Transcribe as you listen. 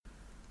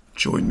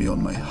Join me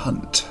on my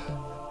hunt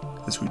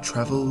as we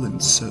travel in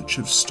search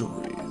of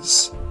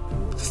stories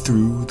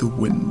through the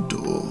wind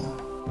door.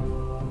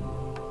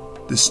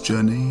 This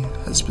journey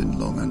has been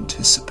long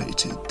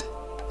anticipated,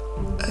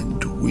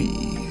 and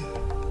we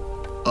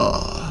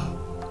are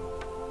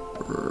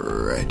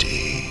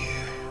ready.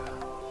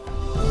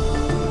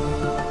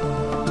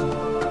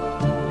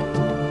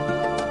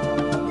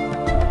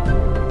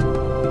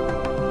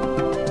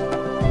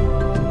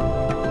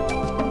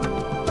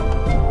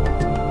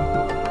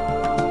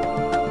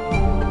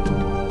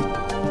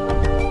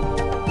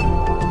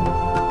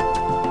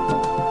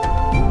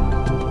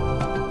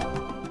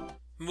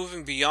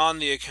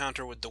 Beyond the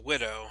encounter with the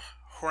widow,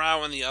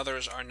 Hrao and the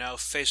others are now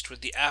faced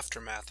with the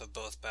aftermath of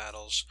both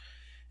battles,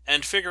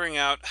 and figuring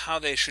out how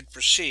they should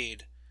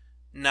proceed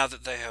now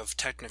that they have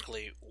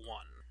technically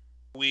won.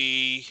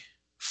 We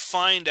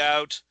find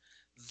out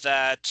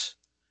that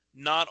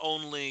not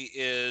only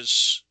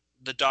is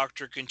the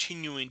Doctor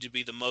continuing to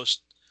be the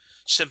most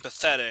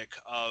sympathetic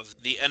of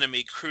the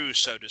enemy crew,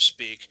 so to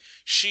speak,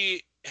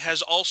 she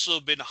has also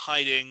been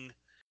hiding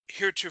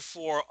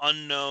heretofore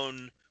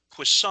unknown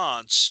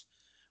puissance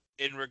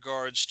in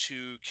regards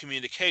to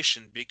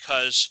communication,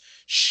 because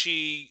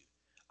she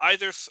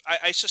either,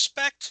 I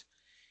suspect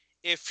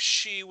if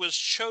she was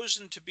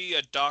chosen to be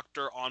a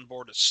doctor on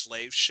board a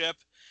slave ship,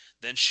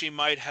 then she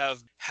might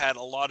have had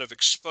a lot of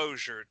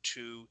exposure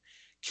to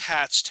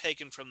cats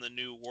taken from the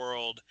New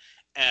World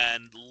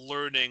and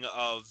learning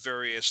of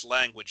various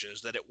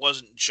languages, that it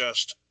wasn't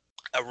just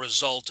a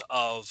result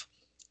of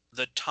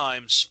the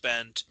time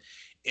spent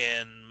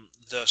in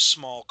the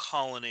small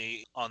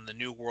colony on the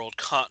New World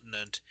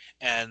continent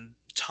and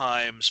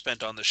time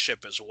spent on the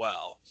ship as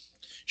well.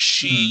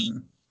 She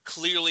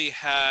clearly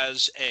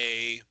has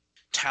a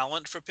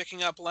talent for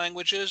picking up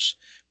languages,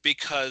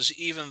 because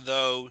even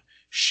though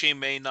she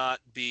may not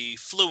be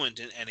fluent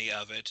in any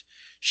of it,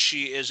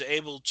 she is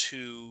able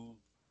to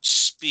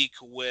speak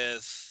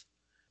with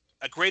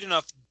a great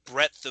enough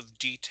breadth of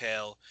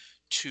detail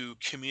to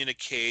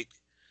communicate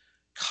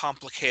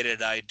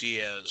complicated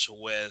ideas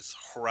with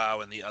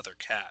Hrao and the other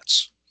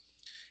cats,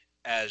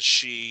 as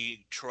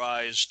she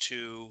tries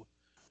to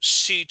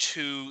see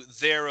to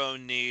their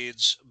own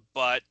needs,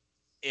 but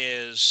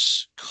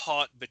is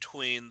caught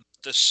between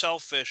the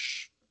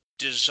selfish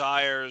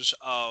desires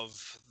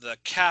of the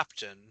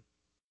captain,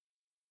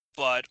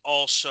 but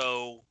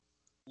also,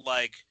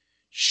 like,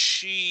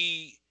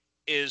 she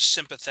is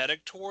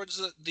sympathetic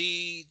towards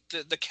the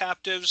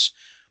captives,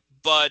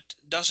 but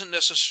doesn't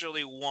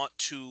necessarily want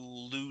to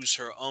lose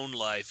her own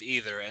life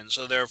either, and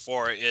so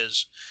therefore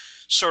is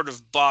sort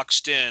of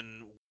boxed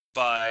in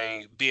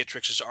by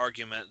Beatrix's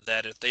argument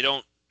that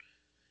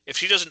if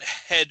she doesn't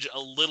hedge a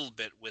little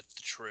bit with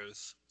the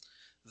truth,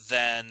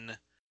 then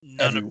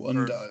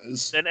Everyone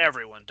dies. Then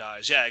everyone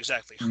dies. Yeah,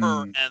 exactly.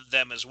 Her and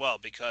them as well,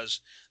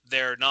 because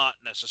they're not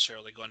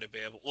necessarily going to be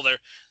able. Well,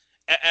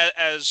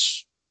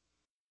 as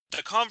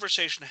the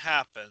conversation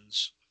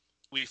happens,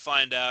 we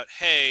find out,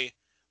 hey,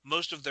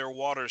 most of their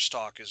water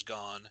stock is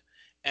gone,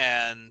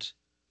 and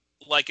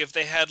like if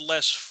they had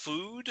less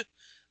food,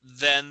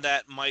 then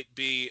that might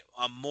be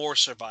a more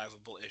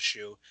survivable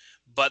issue,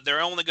 but they're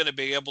only going to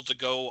be able to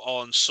go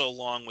on so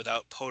long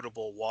without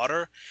potable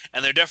water,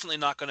 and they're definitely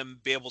not going to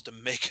be able to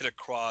make it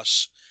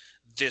across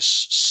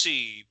this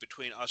sea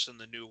between us and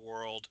the New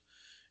World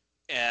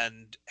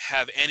and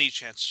have any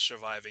chance of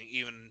surviving,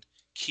 even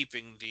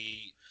keeping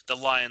the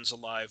lions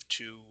alive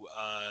to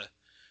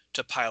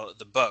pilot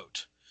the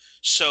boat.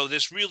 So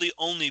this really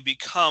only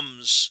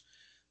becomes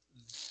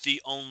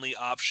the only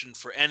option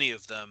for any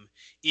of them,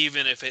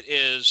 even if it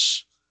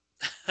is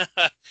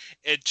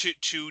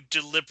to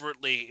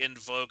deliberately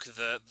invoke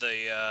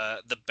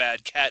the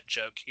bad cat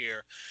joke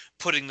here,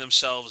 putting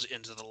themselves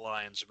into the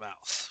lion's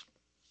mouth.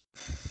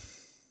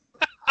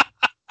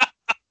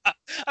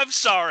 I'm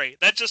sorry,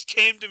 that just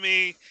came to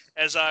me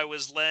as I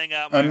was laying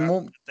out my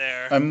argument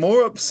there. I'm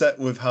more upset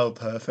with how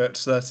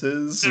perfect that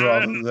is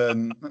rather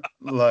than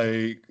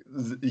like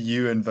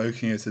you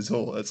invoking it at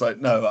all. It's like,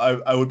 no,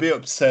 I would be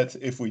upset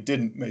if we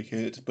didn't make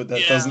it, but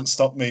that doesn't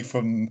stop me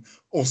from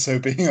also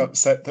being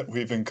upset that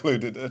we've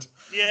included it.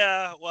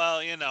 Yeah,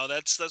 well,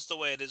 that's the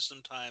way it is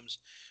sometimes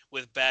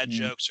with bad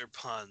jokes or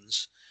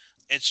puns.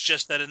 It's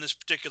just that in this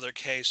particular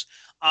case,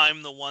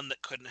 I'm the one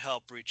that couldn't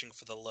help reaching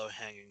for the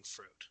low-hanging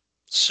fruit.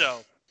 So,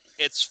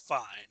 it's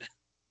fine.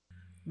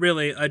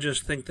 Really, I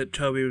just think that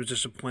Toby was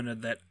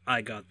disappointed that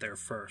I got there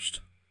first.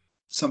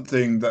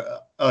 Something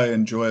that I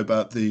enjoy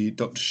about the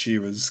Dr.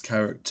 Shira's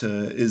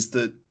character is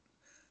that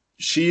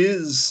she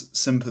is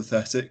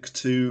sympathetic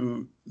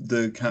to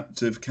the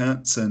captive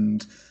cats,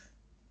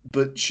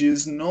 but she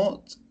is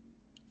not.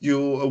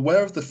 You're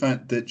aware of the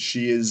fact that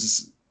she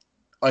is,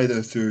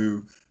 either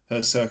through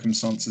her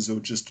circumstances or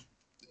just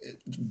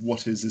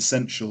what is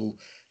essential,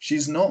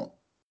 she's not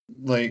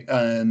like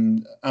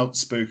an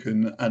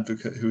outspoken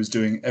advocate who is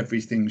doing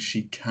everything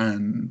she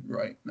can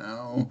right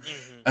now.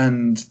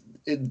 And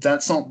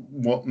that's not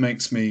what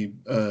makes me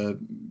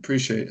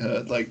appreciate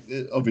her. Like,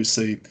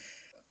 obviously,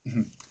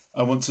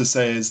 I want to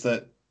say is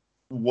that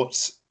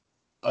what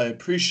I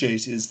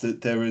appreciate is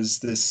that there is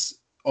this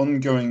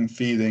ongoing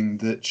feeling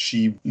that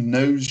she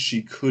knows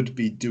she could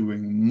be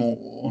doing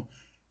more,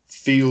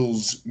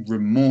 feels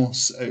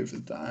remorse over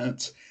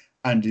that,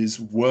 and is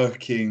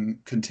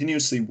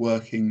continuously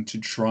working to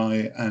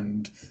try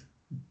and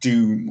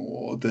do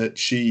more. That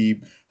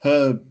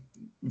her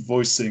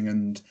voicing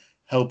and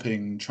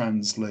helping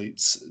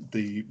translate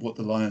what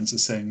the lions are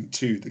saying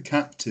to the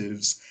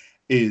captives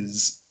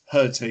is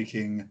her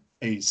taking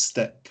a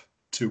step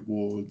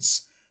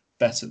towards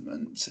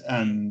betterment.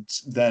 And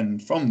then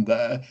from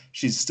there,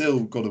 she's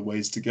still got a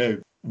ways to go,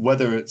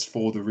 whether it's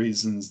for the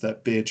reasons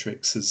that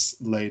Beatrix has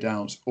laid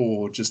out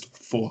or just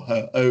for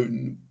her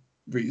own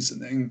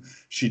reasoning.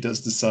 She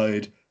does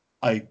decide,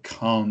 I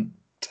can't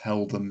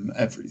tell them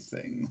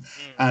everything.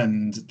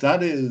 And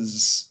that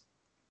is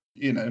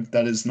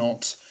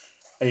not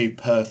a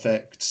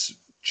perfect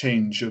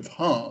change of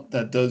heart.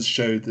 That does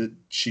show that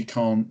she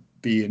can't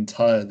be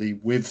entirely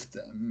with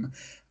them.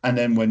 And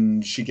then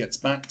when she gets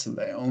back to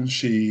Leon,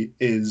 she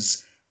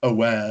is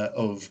aware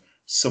of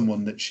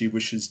someone that she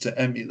wishes to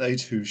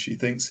emulate, who she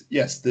thinks,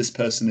 yes, this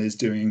person is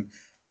doing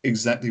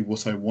exactly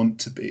what I want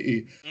to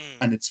be.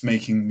 And it's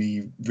making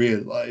me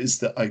realize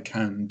that I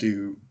can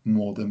do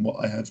more than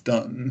what I have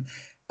done.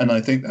 And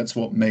I think that's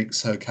what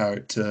makes her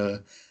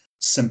character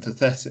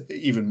sympathetic,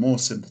 even more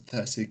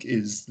sympathetic,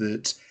 is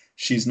that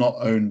she's not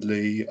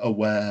only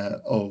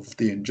aware of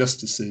the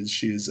injustices,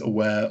 she is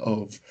aware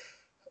of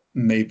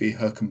maybe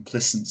her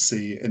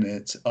complicity in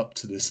it up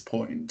to this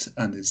point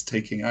and is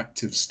taking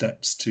active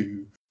steps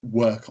to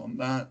work on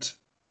that.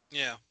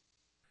 Yeah.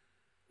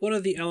 One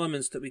of the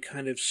elements that we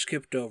kind of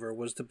skipped over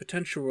was the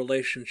potential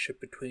relationship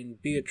between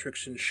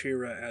Beatrix and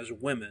Shira as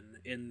women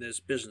in this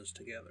business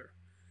together.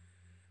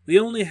 We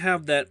only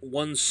have that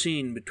one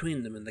scene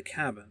between them in the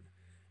cabin,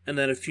 and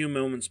then a few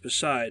moments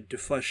beside to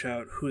flesh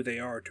out who they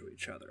are to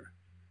each other.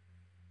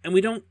 And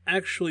we don't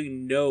actually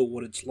know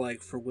what it's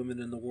like for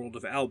women in the world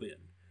of Albion,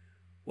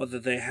 whether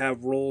they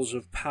have roles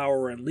of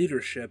power and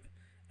leadership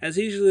as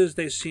easily as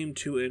they seem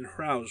to in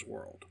Hrau's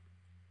world.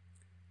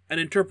 An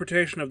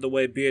interpretation of the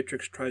way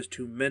Beatrix tries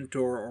to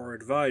mentor or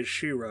advise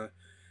Shira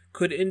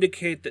could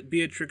indicate that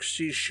Beatrix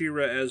sees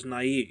Shira as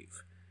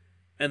naive,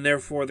 and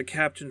therefore the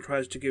captain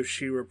tries to give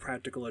Shira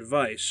practical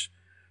advice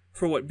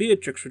for what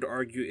Beatrix would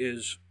argue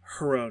is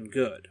her own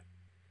good.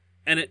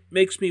 And it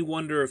makes me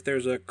wonder if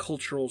there's a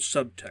cultural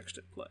subtext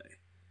at play.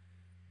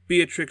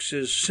 Beatrix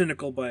is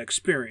cynical by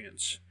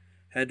experience,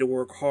 had to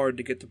work hard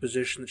to get the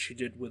position that she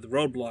did with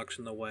roadblocks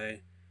in the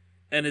way,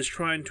 and is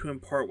trying to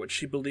impart what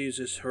she believes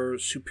is her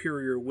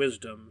superior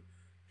wisdom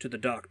to the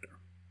Doctor.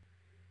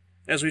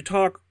 As we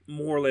talk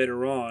more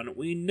later on,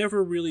 we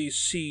never really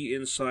see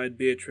inside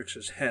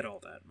Beatrix's head all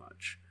that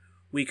much.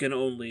 We can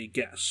only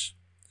guess.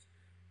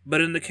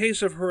 But in the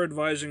case of her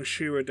advising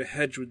Shira to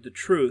hedge with the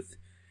truth,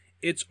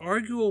 it's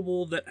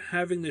arguable that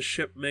having the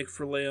ship make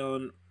for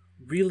Leon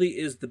really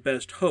is the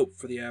best hope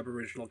for the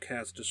Aboriginal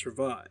cats to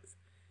survive,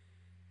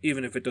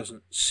 even if it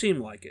doesn't seem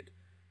like it,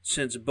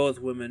 since both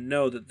women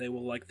know that they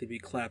will likely be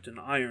clapped in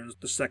irons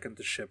the second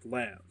the ship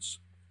lands.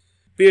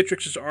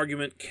 Beatrix's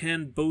argument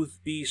can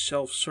both be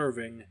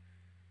self-serving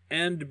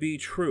and be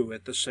true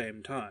at the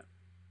same time.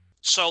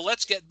 So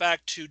let's get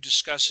back to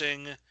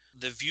discussing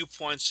the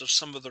viewpoints of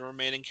some of the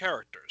remaining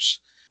characters.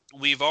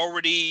 We've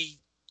already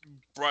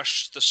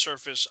brushed the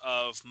surface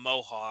of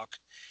Mohawk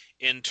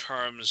in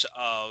terms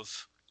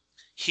of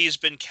he's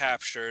been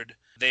captured,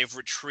 they've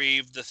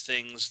retrieved the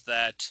things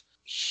that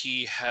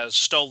he has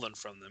stolen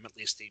from them, at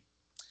least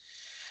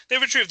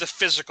they've retrieved the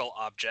physical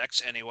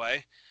objects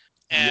anyway,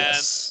 and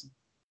Yes.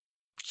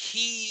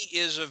 he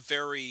is a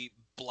very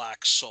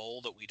black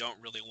soul that we don't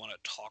really want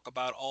to talk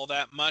about all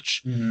that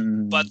much,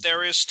 but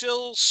there is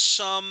still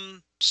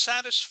some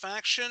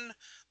satisfaction,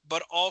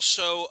 but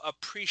also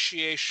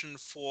appreciation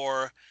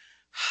for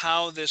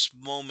how this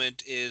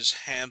moment is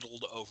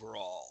handled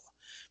overall,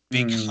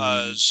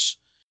 because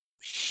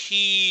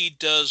he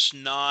does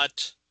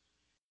not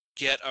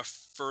get a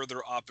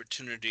further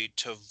opportunity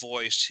to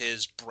voice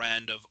his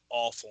brand of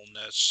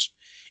awfulness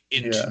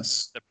into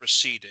Yes. the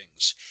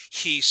proceedings.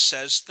 He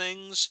says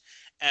things,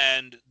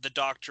 and the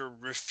Doctor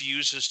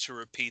refuses to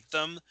repeat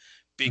them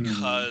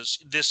because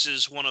this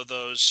is one of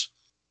those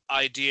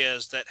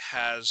ideas that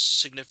has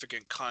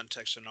significant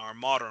context in our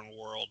modern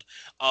world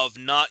of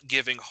not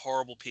giving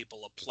horrible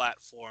people a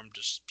platform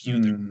to spew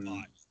their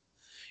bile.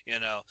 You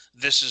know,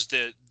 this is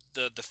the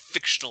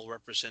fictional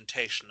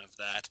representation of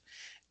that.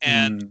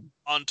 And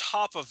on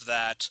top of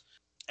that,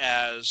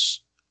 as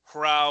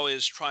Hrau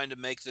is trying to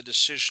make the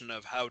decision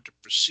of how to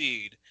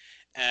proceed,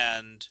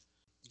 and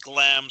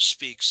Glam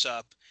speaks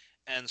up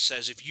and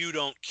says, if you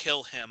don't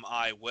kill him,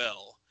 I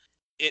will.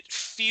 It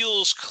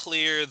feels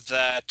clear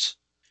that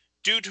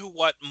due to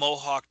what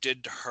Mohawk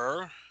did to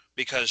her,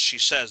 because she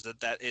says that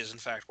that is in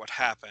fact what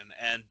happened,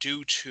 and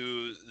due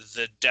to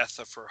the death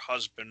of her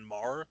husband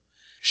Mar,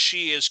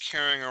 she is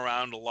carrying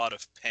around a lot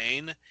of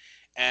pain,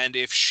 and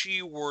if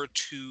she were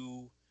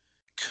to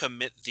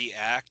commit the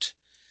act,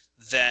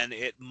 then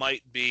it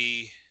might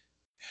be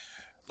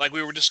like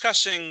we were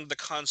discussing the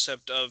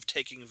concept of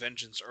taking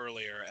vengeance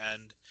earlier,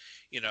 and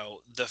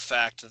the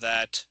fact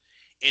that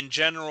in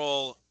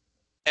general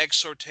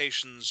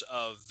exhortations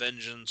of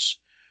vengeance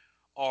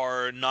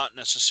are not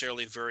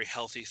necessarily very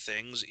healthy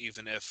things,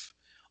 even if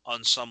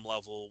on some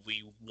level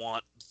we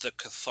want the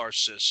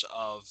catharsis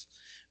of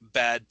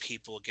bad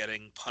people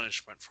getting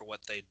punishment for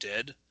what they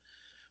did.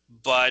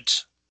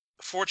 But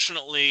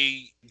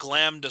fortunately,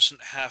 Glam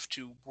doesn't have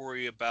to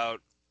worry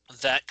about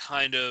that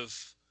kind of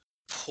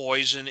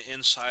poison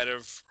inside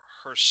of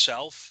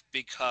herself,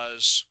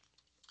 because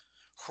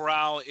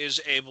Hrao is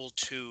able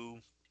to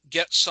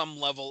get some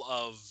level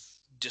of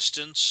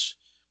distance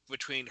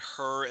between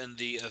her and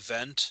the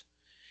event,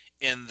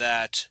 in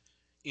that,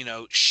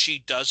 she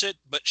does it,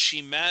 but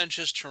she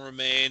manages to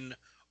remain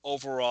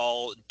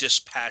overall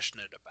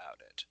dispassionate about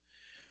it.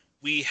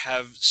 We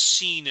have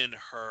seen in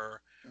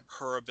her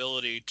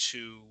ability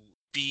to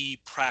be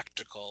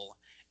practical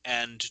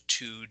and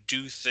to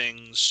do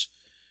things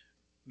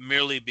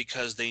merely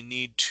because they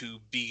need to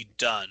be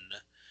done.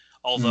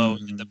 Although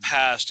in the Mm,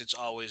 past it's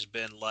always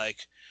been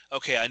like,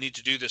 okay, I need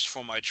to do this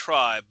for my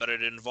tribe, but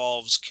it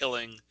involves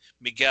killing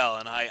Miguel,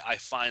 and I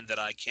find that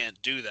I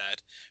can't do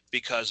that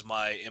because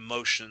my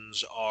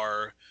emotions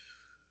are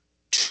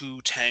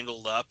too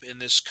tangled up in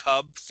this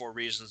cub for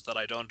reasons that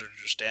I don't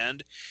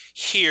understand.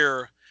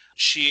 Here,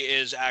 she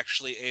is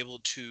actually able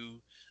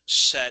to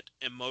set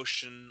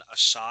emotion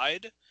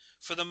aside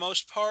for the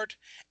most part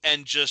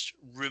and just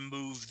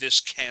remove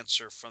this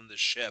cancer from the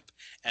ship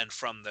and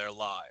from their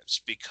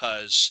lives,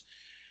 because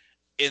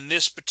in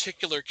this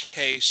particular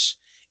case,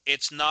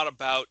 it's not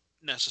about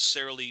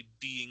necessarily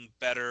being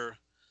better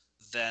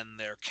than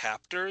their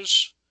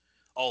captors,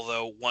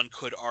 although one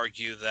could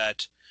argue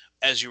that,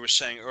 as you were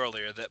saying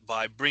earlier, that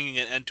by bringing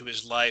an end to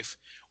his life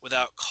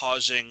without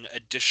causing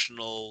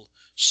additional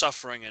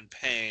suffering and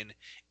pain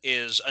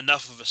is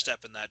enough of a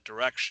step in that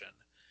direction.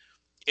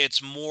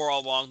 It's more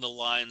along the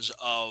lines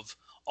of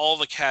all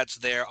the cats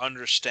there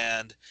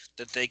understand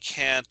that they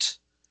can't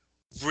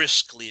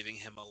risk leaving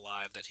him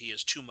alive, that he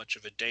is too much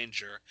of a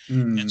danger,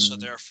 and so mm,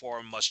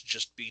 therefore must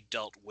just be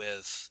dealt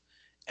with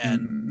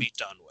and mm. be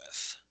done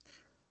with.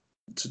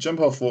 To jump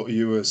off what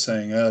you were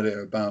saying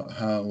earlier about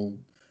how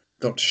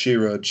Dr.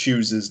 Shira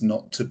chooses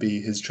not to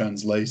be his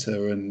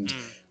translator and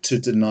Mm, to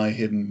deny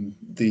him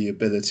the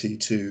ability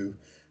to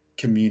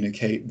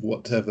communicate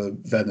whatever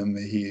venom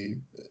he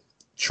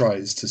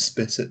tries to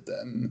spit at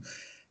them,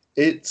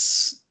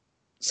 it's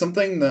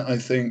something that I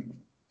think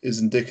is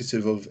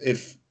indicative of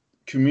if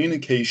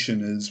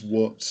communication is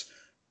what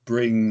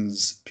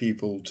brings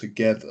people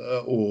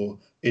together or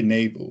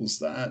enables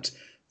that,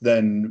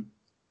 then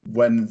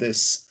when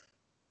this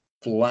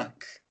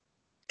black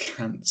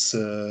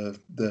cancer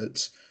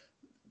that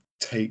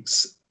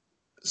takes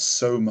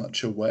so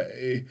much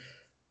away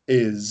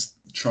is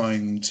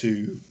trying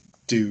to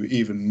do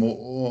even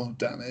more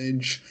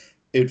damage,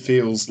 it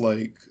feels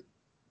like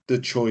the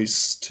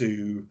choice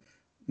to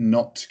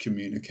not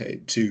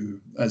communicate,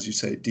 to, as you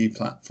say,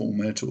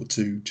 deplatform it, or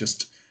to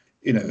just,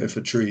 if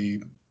a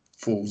tree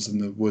falls in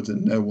the wood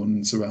and no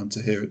one's around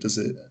to hear it, does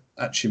it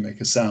actually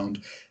make a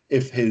sound?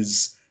 If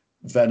his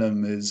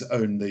venom is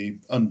only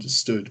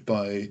understood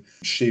by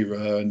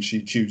Shira and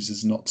she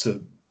chooses not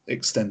to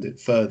extend it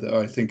further,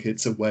 I think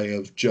it's a way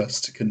of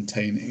just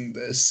containing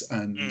this.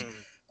 And mm,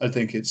 I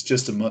think it's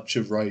just a much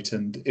of right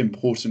and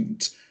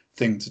important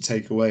thing to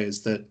take away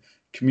is that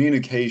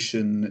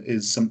communication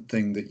is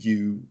something that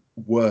you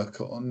work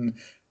on,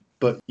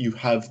 but you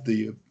have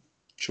the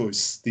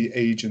choice, the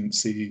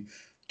agency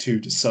to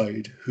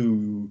decide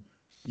who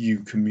you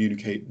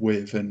communicate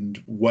with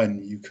and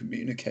when you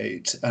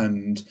communicate.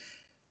 And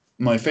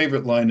my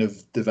favorite line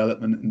of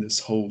development in this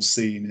whole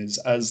scene is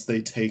as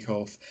they take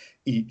off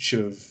each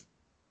of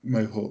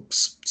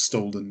Mohawk's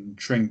stolen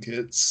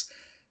trinkets,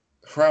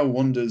 Hrao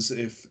wonders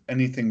if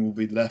anything will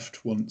be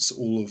left once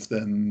all of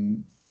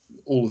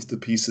the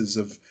pieces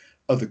of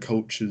other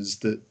cultures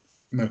that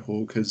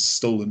Mohawk has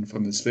stolen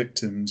from his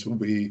victims will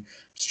be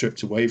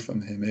stripped away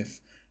from him,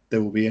 if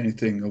there will be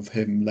anything of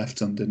him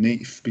left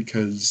underneath,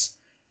 because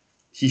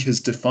he has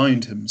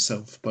defined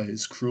himself by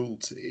his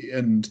cruelty.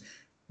 And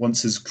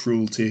once his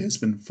cruelty has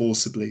been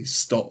forcibly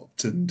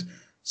stopped and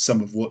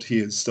some of what he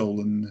has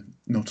stolen,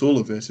 not all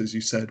of it, as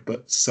you said,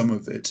 but some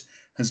of it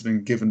has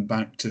been given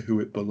back to who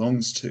it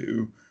belongs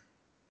to,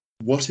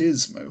 what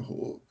is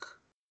Mohawk?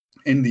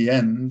 In the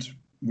end,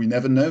 we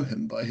never know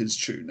him by his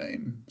true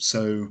name.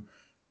 So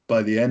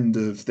by the end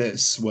of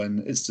this,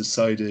 when it's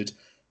decided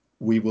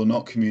we will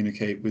not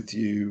communicate with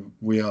you,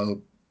 we are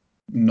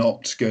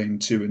not going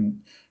to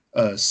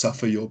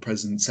suffer your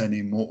presence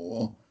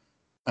anymore,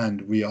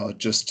 and we are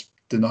just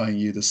denying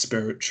you the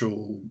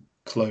spiritual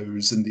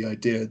close and the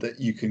idea that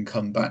you can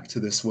come back to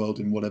this world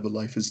in whatever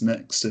life is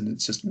next. And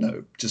it's just,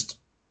 no, just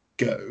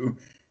go.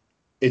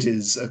 It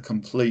is a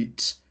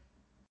complete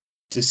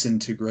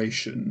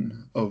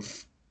disintegration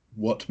of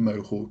what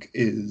Mohawk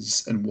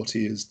is and what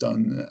he has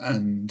done.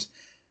 And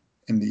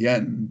in the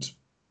end,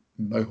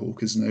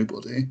 Mohawk is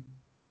nobody.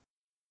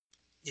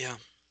 yeah.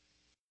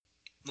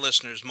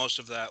 Listeners, most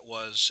of that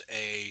was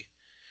a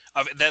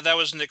That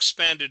was an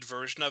expanded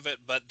version of it,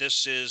 but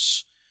this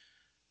is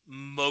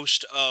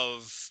most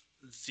of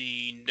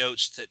the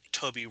notes that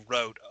Toby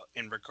wrote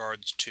in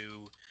regards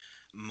to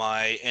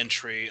my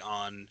entry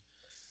on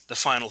the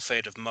final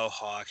fate of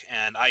Mohawk.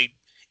 And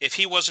if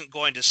he wasn't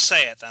going to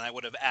say it, then I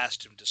would have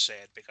asked him to say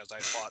it, because I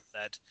thought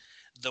that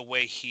the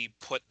way he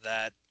put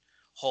that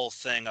whole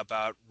thing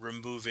about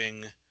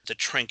removing the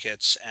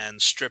trinkets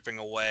and stripping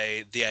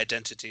away the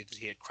identity that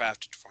he had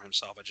crafted for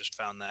himself, I just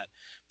found that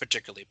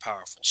particularly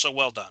powerful. So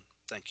well done.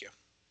 Thank you.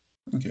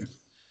 Okay.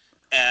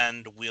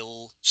 And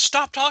we'll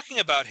stop talking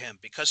about him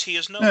because he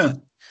is no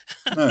good.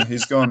 No,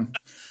 he's gone.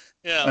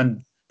 Yeah.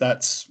 And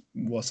that's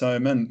what I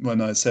meant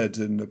when I said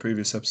in the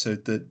previous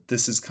episode that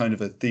this is kind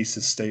of a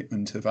thesis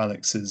statement of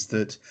Alex's,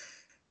 that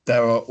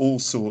there are all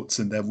sorts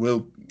and there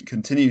will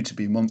continue to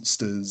be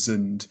monsters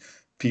and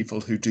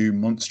people who do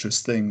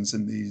monstrous things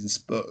in these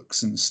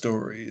books and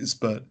stories,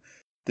 but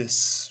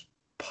this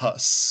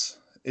pus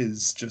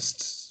is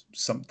just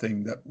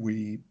something that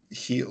we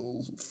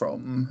heal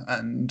from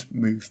and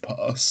move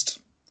past.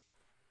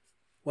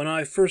 When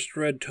I first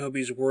read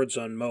Toby's words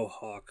on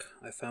Mohawk,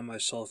 I found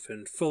myself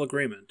in full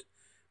agreement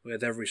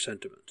with every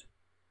sentiment.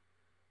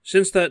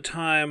 Since that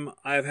time,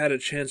 I have had a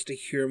chance to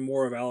hear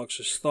more of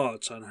Alex's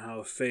thoughts on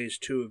how Phase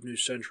 2 of New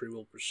Century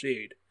will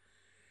proceed.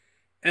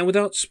 And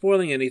without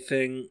spoiling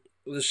anything,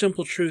 the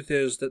simple truth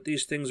is that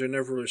these things are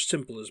never as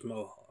simple as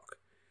Mohawk,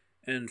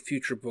 and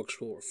future books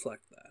will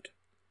reflect that.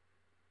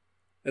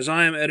 As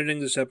I am editing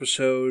this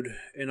episode,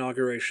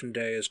 Inauguration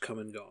Day has come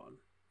and gone.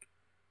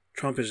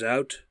 Trump is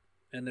out,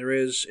 and there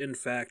is, in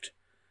fact,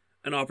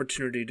 an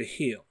opportunity to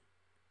heal.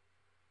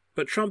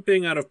 But Trump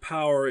being out of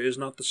power is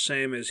not the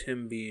same as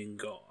him being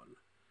gone.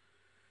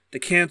 The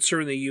cancer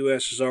in the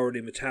U.S. has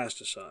already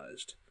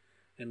metastasized,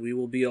 and we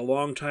will be a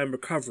long time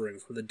recovering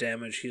from the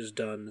damage he has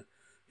done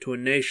to a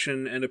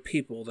nation and a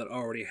people that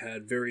already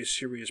had very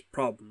serious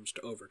problems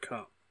to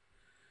overcome.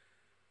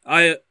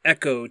 I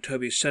echo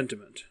Toby's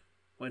sentiment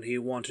when he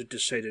wanted to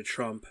say to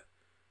Trump,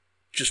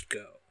 just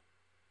go.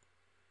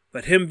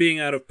 But him being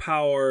out of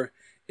power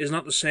is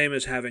not the same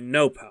as having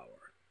no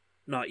power.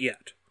 Not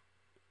yet.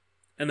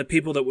 And the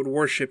people that would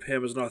worship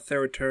him as an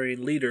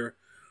authoritarian leader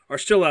are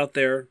still out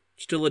there,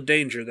 still a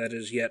danger that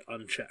is yet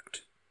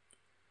unchecked.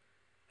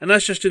 And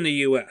that's just in the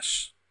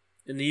U.S.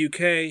 In the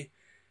UK,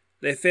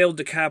 they failed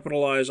to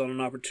capitalize on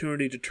an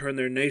opportunity to turn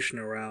their nation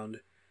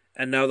around,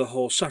 and now the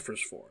whole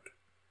suffers for it.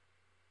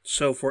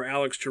 So for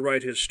Alex to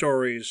write his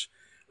stories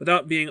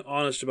without being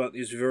honest about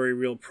these very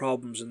real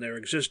problems in their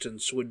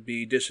existence would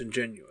be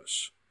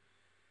disingenuous.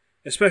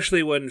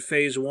 Especially when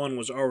Phase 1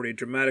 was already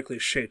dramatically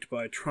shaped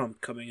by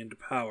Trump coming into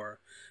power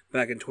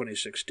back in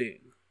 2016.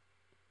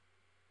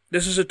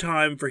 This is a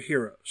time for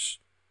heroes,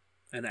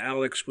 and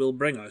Alex will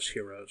bring us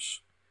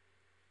heroes.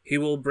 He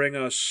will bring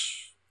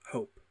us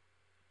hope.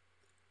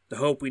 The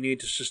hope we need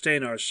to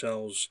sustain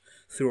ourselves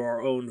through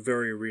our own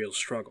very real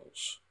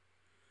struggles.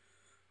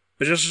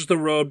 But just as the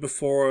road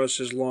before us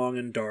is long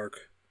and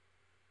dark,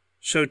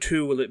 so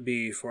too will it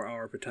be for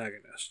our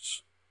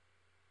protagonists.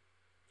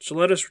 So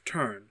let us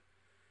return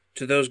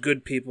to those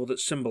good people that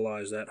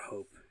symbolize that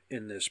hope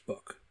in this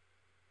book.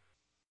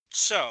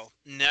 So,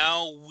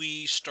 now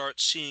we start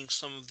seeing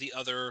some of the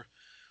other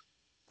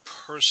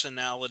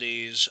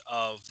personalities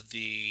of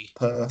the...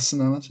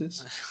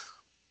 Personalities?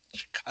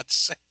 For God's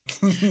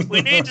sake.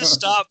 We need to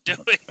stop doing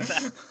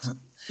that.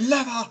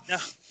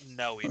 Lever!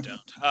 No, we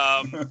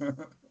don't.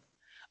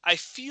 I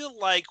feel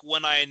like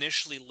when I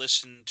initially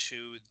listened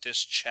to this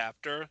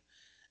chapter,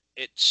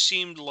 it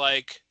seemed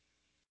like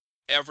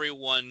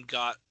everyone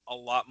got a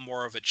lot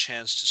more of a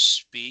chance to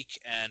speak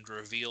and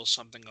reveal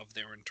something of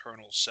their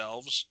internal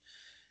selves.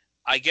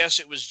 I guess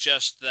it was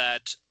just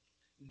that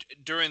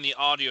during the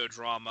audio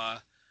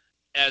drama,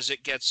 as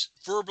it gets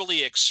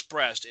verbally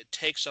expressed, it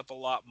takes up a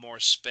lot more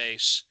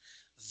space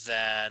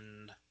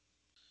than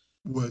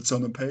words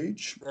on a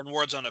page.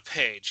 Words on a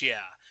page,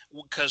 yeah.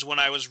 Because when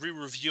I was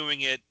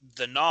re-reviewing it,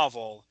 the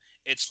novel,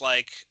 it's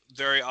like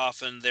very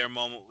often their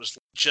moment was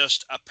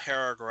just a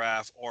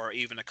paragraph or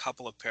even a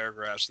couple of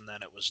paragraphs and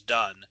then it was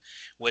done,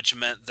 which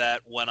meant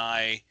that when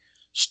I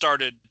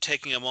started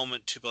taking a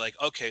moment to be like,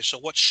 okay, so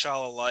what's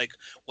Shala like?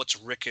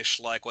 What's Rickish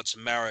like? What's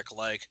Marek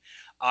like?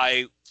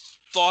 I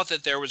thought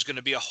that there was going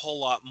to be a whole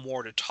lot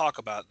more to talk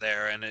about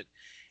there, and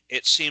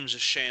it seems a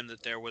shame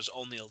that there was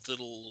only a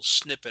little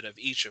snippet of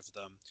each of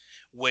them,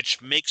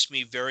 which makes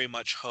me very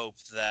much hope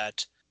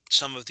that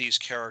some of these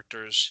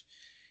characters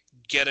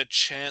get a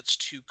chance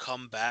to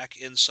come back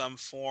in some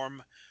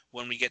form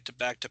when we get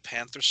back to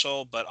Panther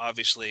Soul, but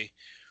obviously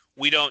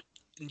we don't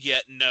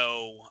yet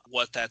know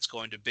what that's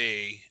going to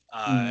be,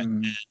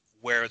 and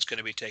where it's going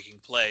to be taking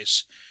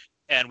place.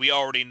 And we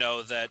already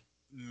know that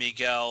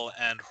Miguel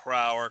and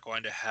Hrao are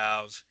going to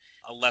have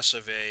a less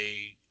of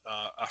a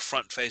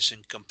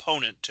front-facing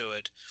component to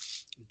it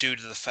due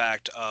to the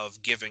fact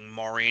of giving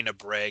Maureen a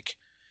break.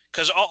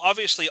 Because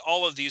obviously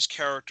all of these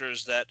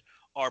characters that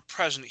are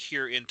present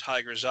here in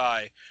Tiger's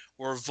Eye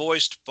were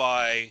voiced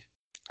by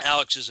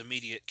Alex's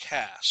immediate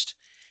cast.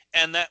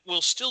 And that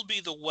will still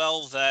be the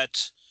well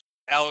that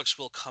Alex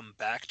will come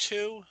back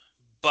to,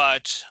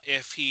 but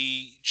if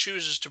he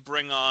chooses to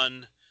bring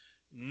on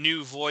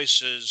new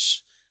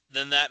voices,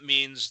 then that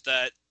means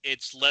that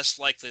it's less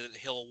likely that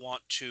he'll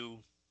want to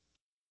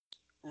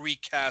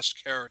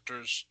recast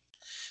characters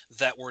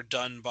that were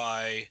done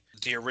by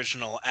the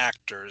original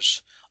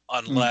actors Mm.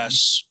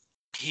 unless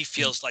he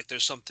feels like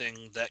there's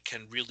something that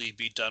can really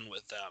be done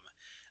with them.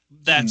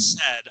 That Mm.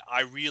 said,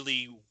 I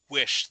really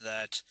wish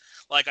that,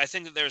 like, I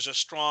think that there's a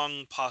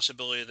strong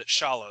possibility that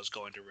Shala is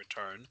going to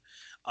return,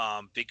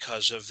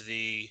 because of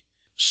the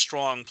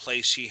strong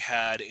place he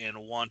had in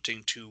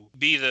wanting to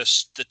be the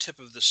tip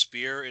of the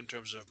spear in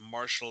terms of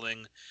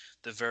marshaling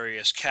the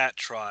various cat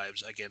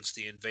tribes against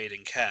the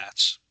invading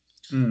cats,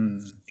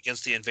 Mm.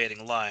 against the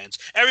invading lions.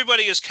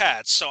 Everybody is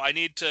cats, so I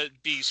need to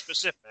be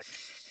specific.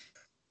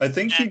 I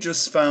think And you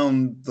just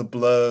found the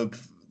blurb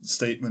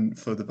statement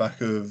for the back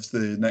of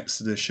the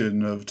next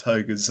edition of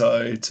Tiger's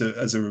Eye to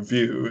as a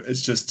review.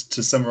 It's just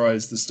to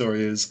summarize the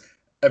story is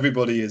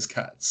everybody is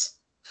cats.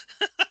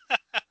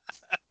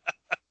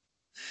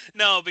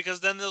 no, because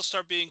then they'll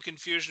start being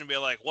confused and be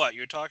like, "What?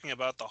 You're talking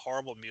about the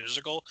horrible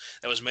musical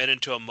that was made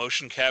into a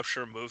motion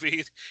capture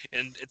movie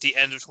in at the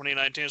end of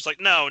 2019?" It's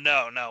like, no,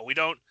 no, no. We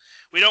don't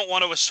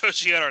want to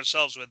associate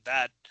ourselves with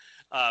that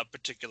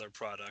particular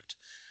product.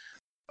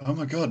 Oh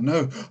my god,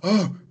 no.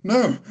 Oh,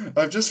 no.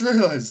 I've just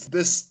realized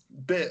this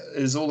bit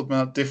is all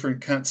about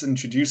different cats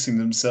introducing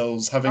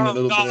themselves, having a Oh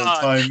little bit of God!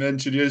 time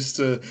introduced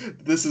to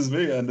this is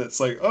me, and it's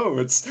like, oh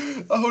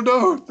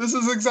no, this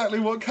is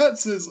exactly what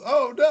cats is.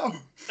 Oh no.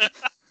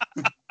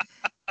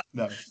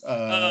 No.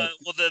 Well,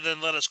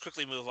 then let us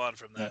quickly move on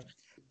from No. that.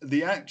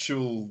 The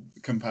actual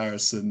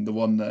comparison, the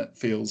one that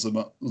feels a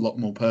lot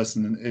more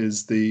pertinent,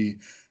 is the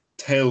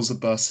Tales of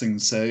Ba Sing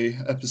Se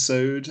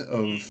episode Mm.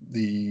 of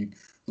the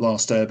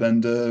Last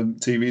Airbender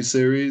TV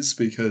series,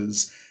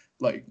 because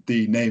like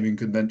the naming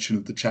convention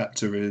of the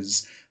chapter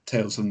is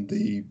Tales from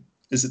the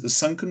is it the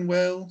Sunken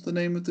Whale, the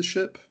name of the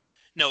ship?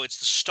 No, it's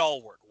the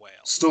stalwart whale.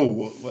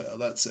 Stalwart Whale,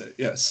 that's it,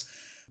 yes.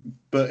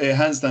 But it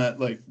has that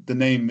like the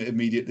name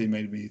immediately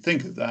made me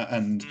think of that,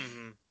 and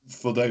Hmm.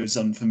 for those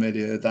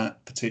unfamiliar,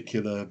 that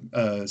particular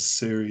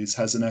series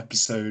has an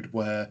episode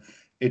where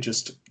it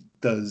just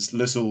does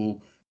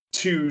little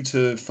 2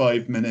 to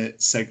 5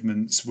 minute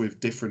segments with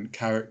different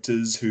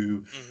characters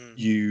who Hmm.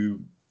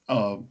 you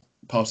are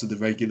part of the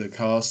regular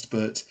cast,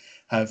 but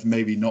have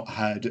maybe not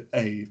had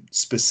a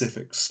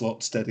specific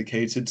slot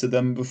dedicated to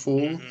them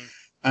before. Hmm.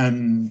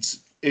 And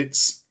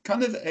it's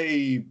kind of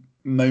a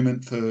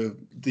moment for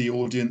the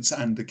audience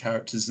and the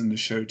characters in the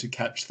show to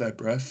catch their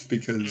breath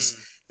because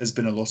Mm. there's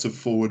been a lot of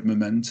forward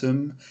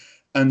momentum.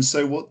 And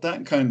so, what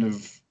that kind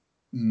of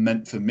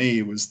meant for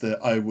me was that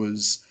I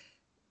was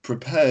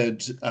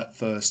prepared at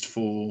first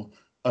for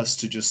us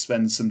to just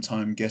spend some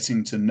time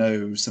getting to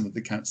know some of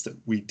the cats that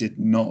we did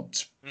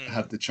not Mm.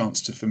 have the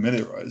chance to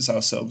familiarize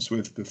ourselves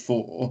with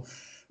before,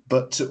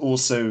 but to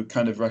also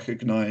kind of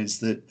recognize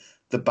that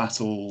the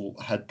battle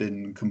had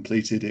been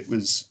completed, it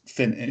was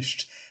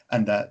finished,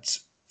 and that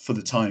for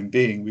the time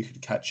being we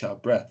could catch our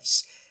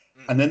breaths.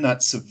 And Mm. then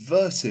that's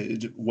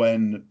subverted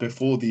when,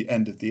 before the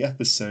end of the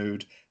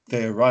episode,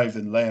 they arrive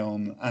in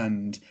Leon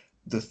and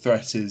the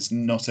threat is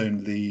not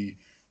only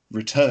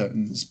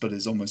returns, but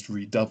is almost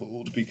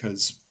redoubled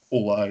because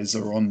all eyes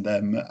are on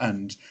them,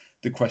 and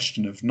the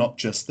question of not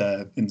just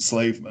their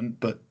enslavement,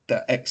 but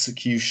their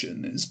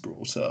execution is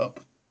brought up.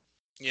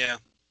 Yeah.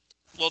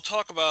 We'll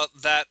talk about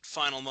that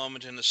final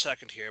moment in a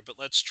second here, but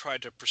let's try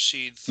to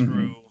proceed Hmm.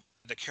 through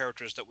the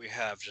characters that we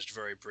have just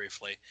very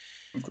briefly.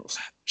 Of course.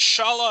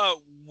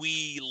 Shala,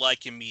 we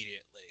like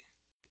immediately.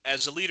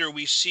 As a leader,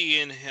 we see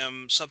in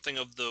him something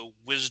of the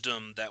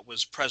wisdom that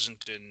was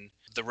present in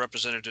the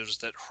representatives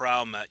that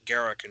Hrao met,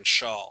 Garrick and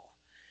Shal.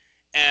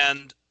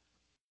 And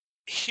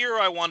here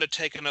I want to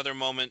take another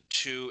moment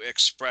to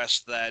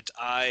express that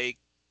I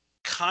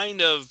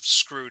kind of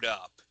screwed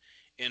up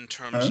in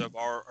terms Huh? of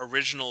our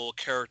original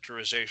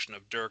characterization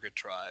of Durga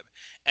tribe.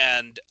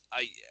 And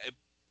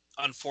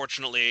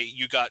unfortunately,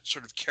 you got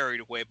sort of carried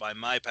away by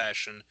my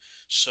passion,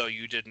 so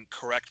you didn't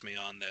correct me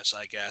on this,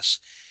 I guess,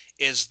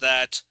 is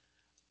that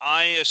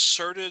I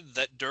asserted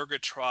that Durga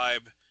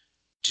tribe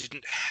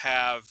didn't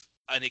have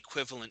an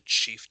equivalent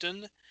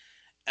chieftain,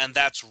 and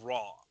that's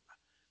wrong.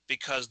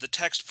 Because the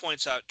text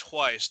points out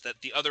twice that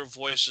the other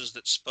voices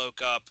that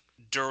spoke up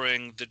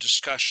during the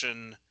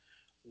discussion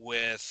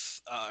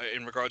with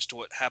in regards to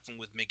what happened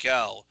with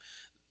Miguel,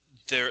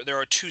 there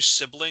are two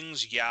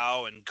siblings,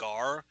 Yao and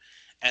Gar,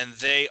 and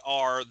they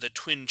are the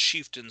twin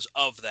chieftains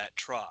of that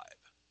tribe.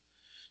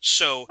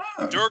 So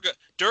Oh.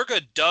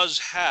 Durga does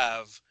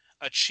have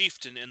a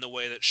chieftain in the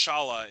way that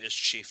Shala is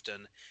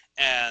chieftain,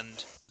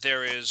 and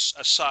there is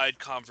a side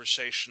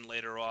conversation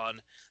later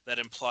on that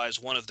implies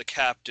one of the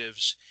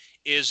captives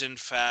is in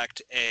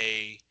fact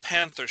a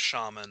panther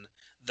shaman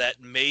that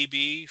may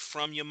be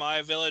from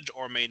Yamaya village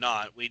or may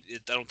not. I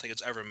don't think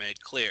it's ever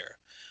made clear.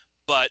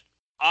 But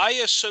I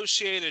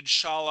associated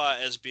Shala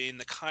as being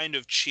the kind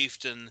of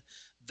chieftain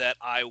that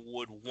I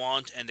would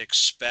want and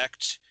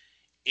expect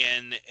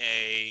in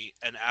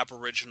an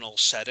aboriginal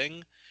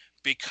setting,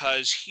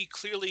 because he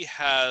clearly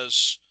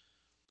has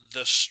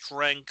the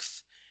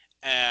strength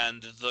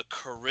and the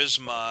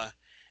charisma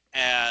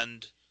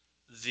and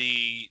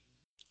the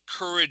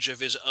courage of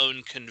his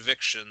own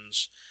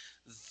convictions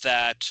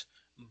that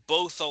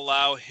both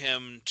allow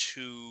him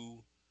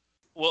to,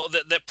 well,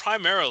 that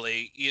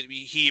primarily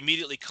he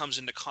immediately comes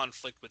into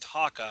conflict with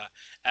Haka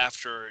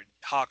after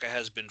Haka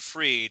has been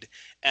freed,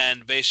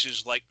 and basically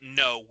is like,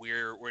 no,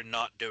 we're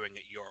not doing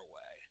it your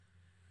way.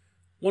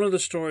 One of the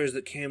stories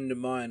that came to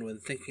mind when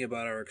thinking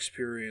about our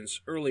experience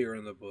earlier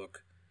in the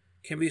book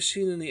can be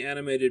seen in the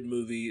animated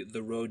movie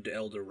The Road to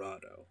El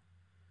Dorado.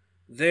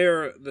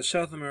 There, the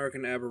South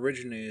American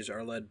Aborigines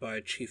are led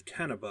by Chief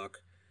Tanabuk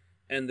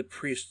and the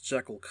priest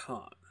Zekel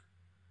Khan.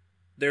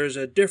 There is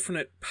a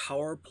definite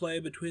power play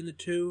between the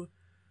two,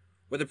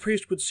 where the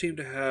priest would seem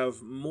to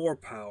have more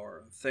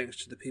power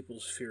thanks to the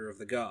people's fear of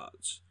the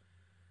gods.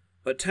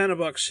 But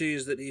Tanabuk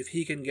sees that if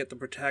he can get the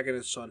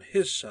protagonists on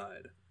his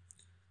side,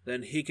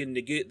 then he can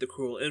negate the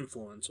cruel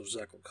influence of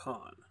Zekel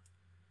Khan.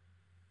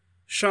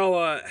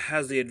 Shala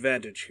has the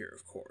advantage here,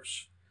 of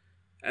course.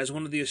 As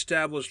one of the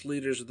established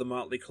leaders of the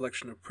motley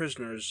collection of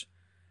prisoners,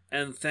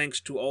 and thanks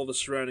to all the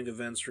surrounding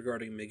events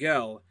regarding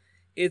Miguel,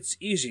 it's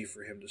easy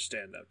for him to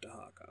stand up to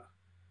Haka.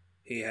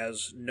 He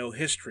has no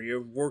history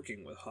of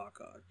working with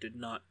Haka, did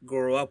not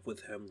grow up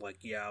with him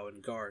like Yao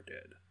and Gar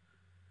did.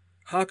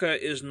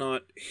 Haka is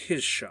not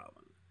his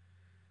shaman,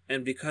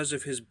 and because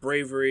of his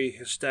bravery,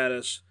 his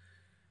status,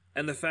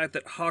 and the fact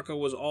that Haka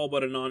was all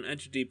but a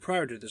non-entity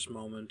prior to this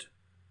moment,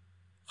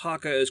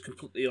 Haka is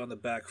completely on the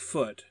back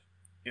foot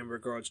in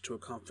regards to a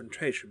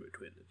confrontation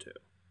between the two.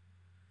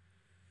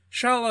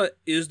 Shala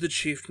is the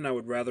chieftain I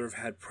would rather have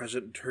had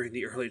present during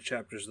the early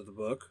chapters of the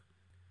book,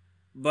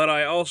 but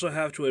I also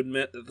have to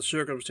admit that the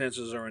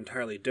circumstances are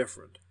entirely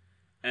different,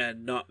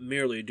 and not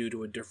merely due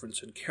to a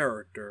difference in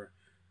character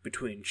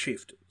between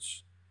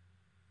chieftains.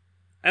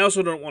 I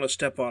also don't want to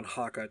step on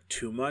Haka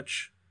too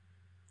much.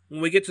 When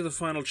we get to the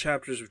final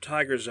chapters of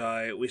Tiger's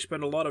Eye, we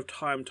spend a lot of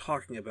time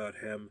talking about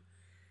him,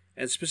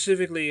 and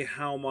specifically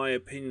how my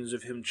opinions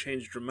of him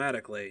changed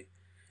dramatically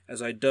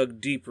as I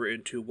dug deeper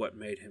into what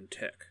made him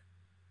tick.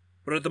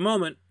 But at the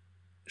moment,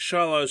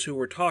 Shala is who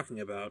we're talking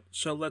about,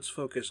 so let's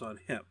focus on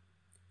him.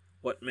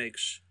 What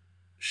makes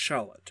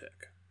Shala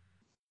tick?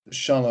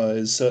 Shala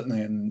is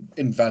certainly an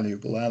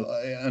invaluable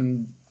ally,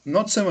 and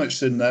not so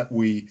much in that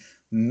we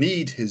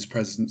need his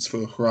presence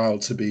for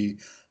Hral to be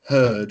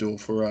heard or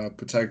for our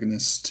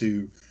protagonists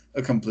to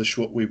accomplish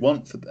what we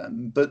want for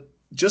them, but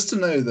just to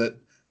know that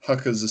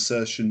Haka's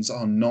assertions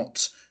are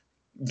not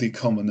the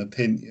common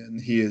opinion.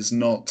 He is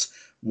not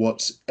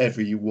what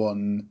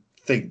everyone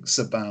thinks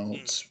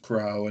about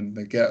Hral and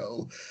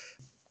Miguel.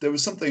 There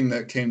was something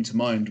that came to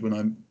mind when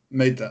I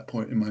made that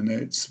point in my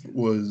notes,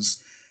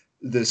 was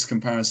this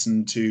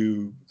comparison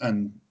to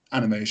an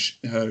anime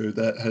show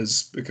that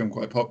has become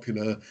quite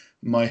popular,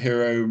 My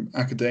Hero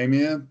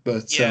Academia.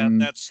 But yeah,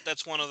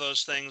 that's one of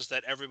those things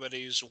that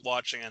everybody's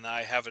watching, and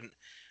I haven't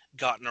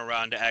gotten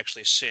around to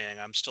actually seeing.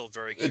 I'm still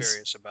very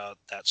curious about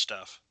that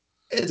stuff.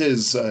 It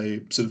is a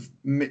sort of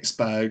mixed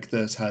bag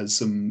that has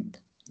some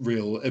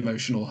real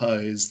emotional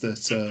highs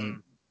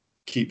that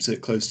keeps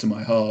it close to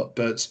my heart,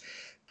 but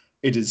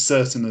it has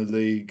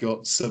certainly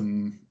got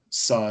some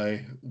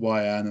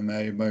why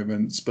anime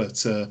moments, but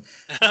the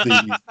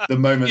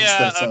moments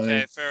yeah, that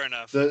okay, fair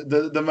enough.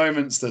 The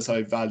moments that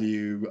I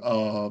value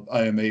are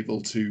I am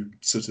able to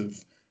sort of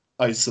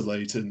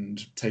isolate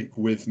and take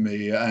with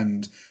me,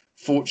 and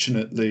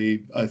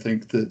fortunately I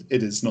think that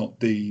it is not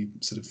the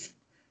sort of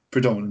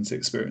predominant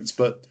experience,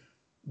 but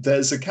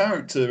there's a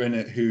character in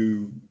it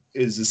who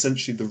is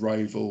essentially the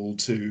rival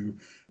to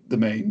the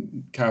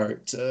main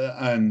character,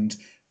 and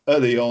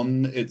early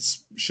on,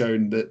 it's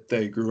shown that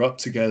they grew up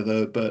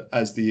together, but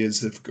as the years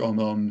have gone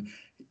on,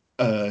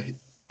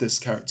 this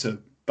character,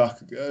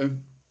 Bakugo,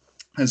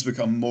 has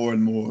become more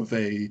and more of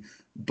a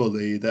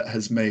bully that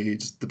has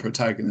made the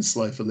protagonist's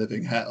life a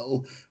living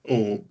hell,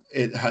 or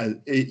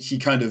he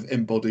kind of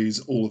embodies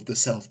all of the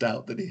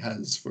self-doubt that he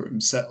has for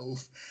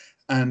himself.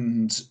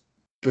 And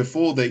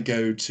before they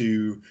go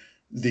to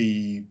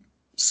the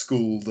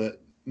school that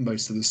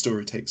most of the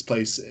story takes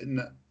place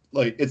in,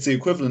 like, it's the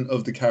equivalent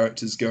of the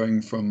characters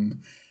going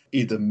from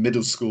either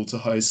middle school to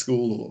high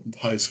school or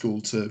high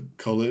school to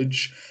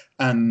college.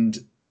 And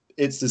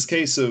it's this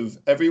case of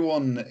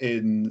everyone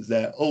in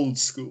their old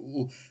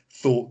school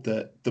thought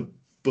that the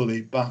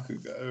bully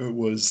Bakugo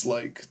was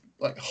like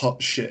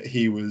hot shit.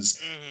 He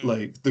was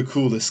like the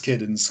coolest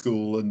kid in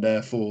school, and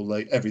therefore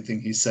like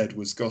everything he said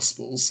was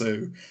gospel.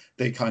 So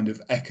they kind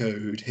of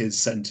echoed his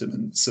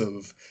sentiments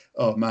of,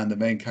 oh man, the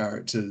main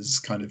character's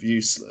kind of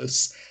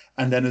useless.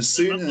 And then as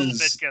soon as... A little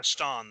bit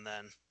Gaston,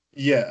 then.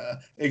 Yeah,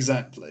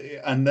 exactly.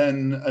 And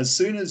then as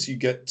soon as you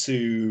get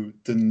to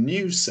the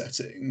new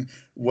setting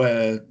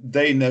where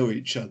they know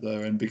each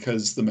other, and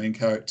because the main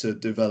character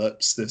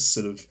develops this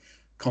sort of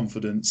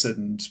confidence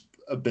and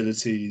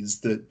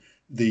abilities that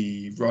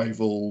the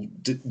rival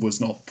was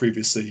not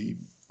previously,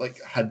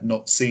 like, had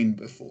not seen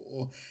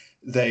before,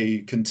 they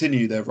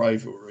continue their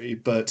rivalry,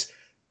 but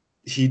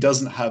he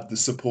doesn't have the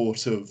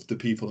support of the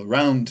people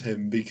around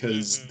him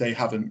because Hmm. they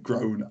haven't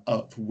grown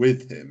up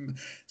with him.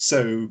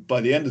 So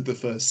by the end of the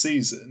first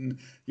season,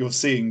 you're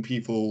seeing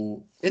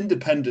people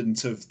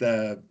independent of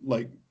their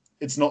like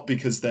it's not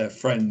because they're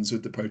friends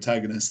with the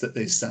protagonist that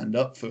they stand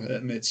up for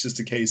him. It's just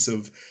a case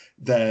of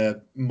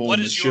they're more What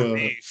is your mature.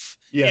 beef?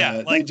 Yeah,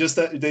 Yeah, like,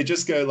 they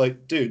just go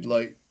like, dude,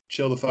 like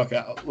chill the fuck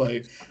out.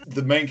 Like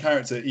the main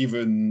character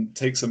even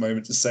takes a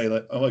moment to say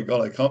like, oh my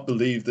god, I can't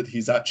believe that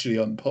he's actually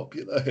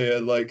unpopular here.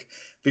 Like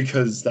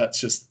because that's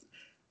just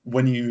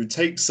when you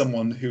take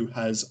someone who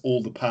has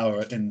all the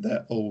power in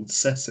their old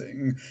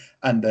setting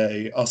and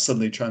they are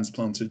suddenly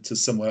transplanted to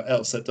somewhere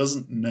else, that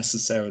doesn't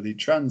necessarily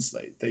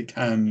translate. They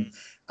can mhm.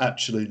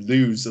 actually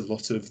lose a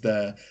lot of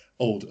their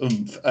old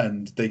oomph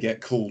and they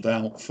get called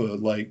out for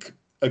like,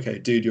 okay,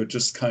 dude, you're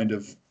just kind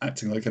of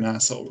acting like an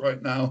asshole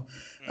right now.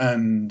 Mhm.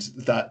 And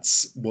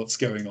that's what's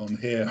going on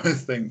here, I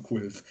think,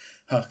 with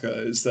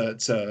Haka, is that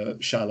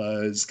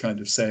Shala is kind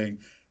of saying,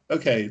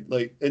 okay,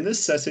 like in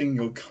this setting,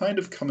 you're kind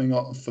of coming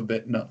off a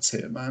bit nuts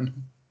here, man.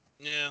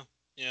 Yeah,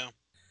 yeah.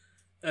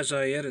 As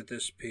I edit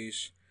this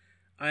piece,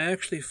 I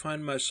actually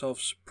find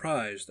myself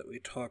surprised that we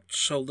talked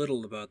so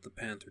little about the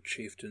Panther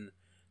Chieftain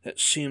that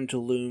seemed to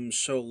loom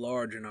so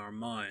large in our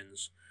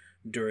minds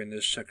during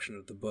this section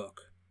of the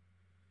book.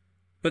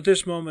 But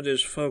this moment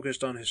is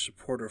focused on his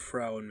supporter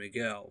Frau and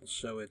Miguel,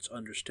 so it's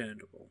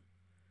understandable.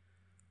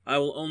 I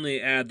will only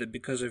add that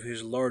because of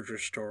his larger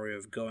story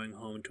of going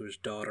home to his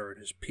daughter and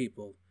his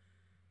people,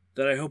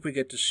 that I hope we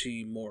get to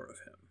see more of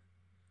him.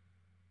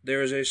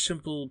 There is a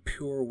simple,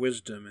 pure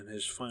wisdom in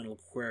his final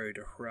query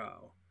to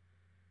Frau,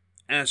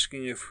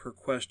 asking if her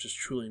quest is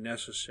truly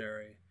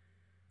necessary,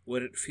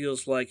 when it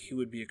feels like he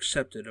would be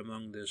accepted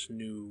among this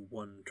new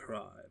one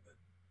tribe.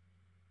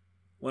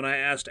 When I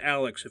asked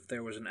Alex if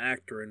there was an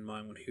actor in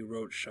mind when he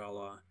wrote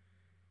Shala,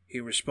 he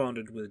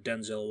responded with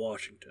Denzel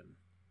Washington,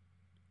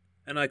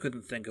 and I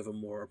couldn't think of a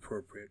more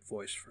appropriate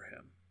voice for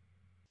him.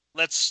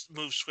 Let's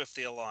move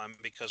swiftly along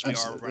because we are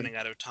Absolutely. running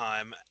out of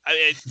time.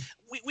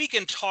 We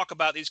can talk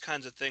about these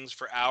kinds of things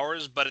for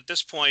hours, but at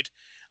this point,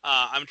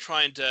 I'm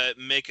trying to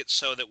make it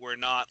so that we're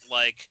not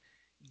like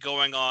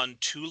going on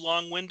too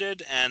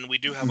long-winded, and we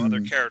do have other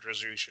Mm,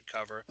 characters we should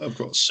cover. of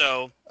course.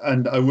 So,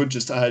 And I would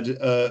just add,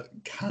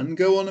 can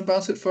go on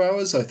about it for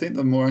hours. I think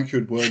the more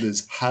accurate word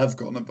is have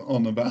gone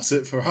on about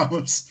it for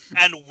hours.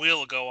 and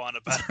we'll go on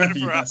about it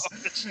for Yes.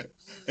 hours.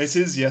 It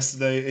is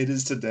yesterday, it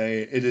is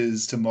today, it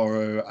is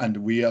tomorrow, and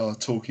we are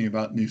talking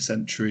about New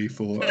Century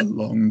for a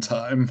long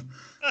time.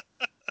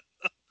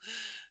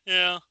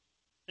 Yeah,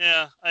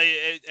 yeah.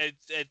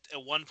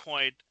 At one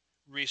point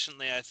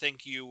recently, I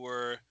think we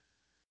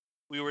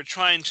were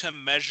trying to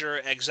measure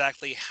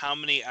exactly how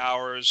many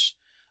hours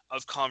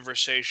of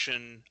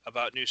conversation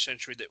about New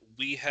Century that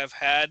we have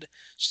had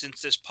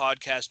since this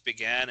podcast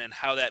began and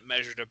how that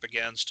measured up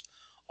against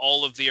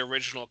all of the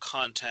original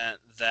content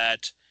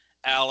that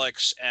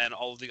Alex and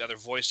all of the other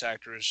voice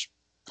actors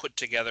put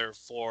together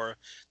for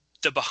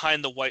the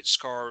Behind the White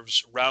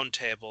Scarves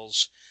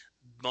roundtables,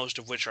 most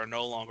of which are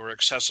no longer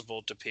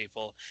accessible to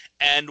people.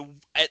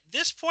 And at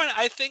this point,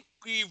 I think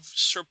we've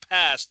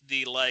surpassed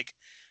the like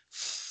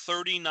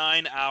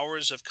 39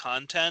 hours of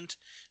content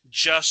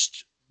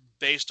just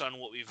based on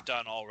what we've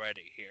done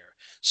already here.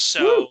 Woo!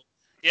 So,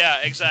 yeah,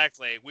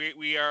 exactly.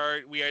 We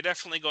are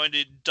definitely going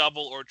to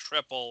double or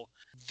triple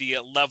the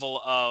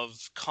level of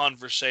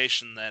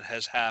conversation that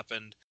has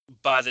happened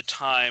by the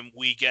time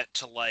we get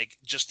to like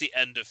just the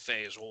end of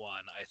phase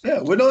 1, I Yeah,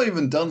 think. we're not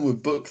even done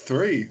with book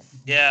three.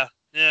 Yeah,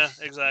 yeah,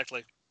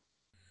 exactly.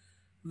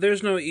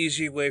 There's no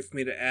easy way for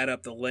me to add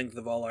up the length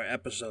of all our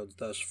episodes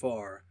thus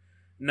far,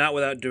 not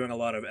without doing a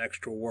lot of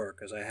extra work,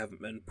 as I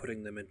haven't been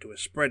putting them into a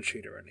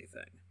spreadsheet or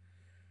anything.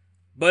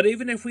 But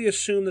even if we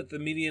assume that the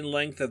median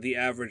length of the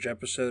average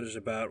episode is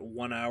about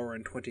 1 hour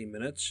and 20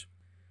 minutes,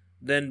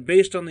 then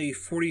based on the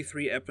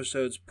 43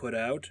 episodes put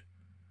out,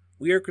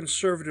 we are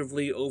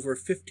conservatively over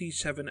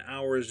 57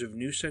 hours of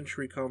New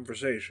Century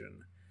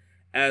conversation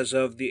as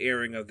of the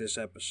airing of this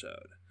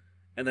episode,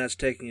 and that's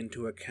taking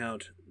into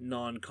account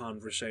non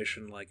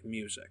conversation like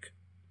music.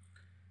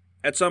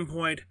 At some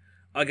point,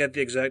 I'll get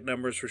the exact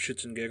numbers for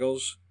shits and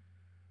giggles,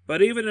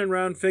 but even in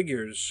round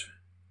figures,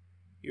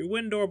 your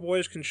Windor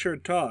boys can sure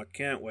talk,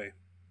 can't we?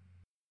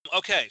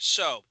 Okay,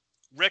 so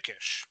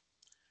Rickish,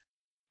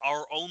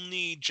 our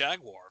only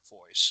Jaguar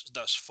voice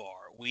thus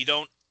far. We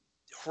don't.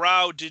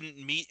 Hrao didn't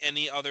meet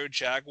any other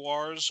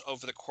Jaguars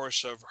over the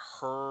course of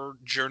her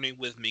journey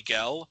with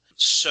Miguel,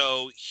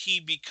 so he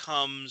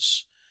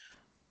becomes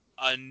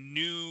a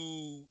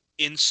new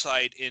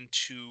insight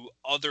into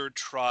other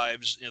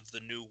tribes of the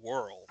New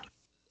World.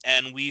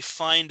 And we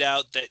find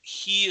out that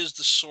he is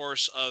the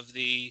source of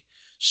the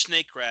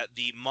snake rat,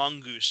 the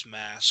mongoose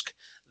mask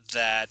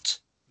that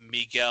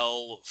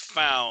Miguel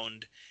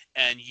found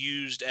and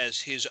used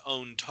as his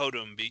own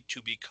totem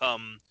to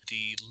become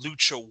the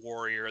lucha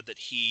warrior that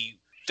he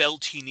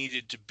felt he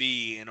needed to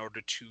be in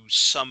order to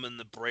summon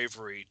the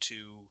bravery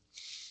to,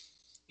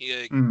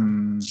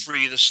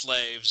 free the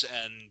slaves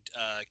and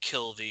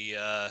kill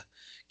the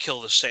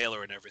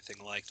sailor and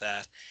everything like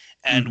that.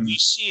 And we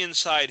see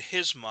inside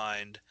his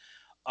mind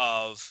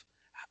of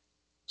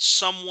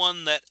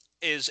someone that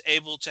is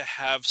able to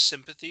have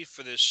sympathy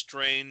for this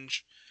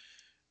strange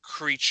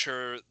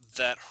creature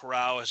that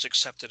Hrao has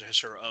accepted as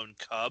her own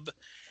cub.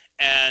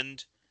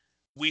 And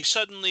we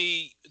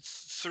suddenly,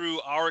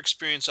 through our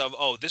experience of,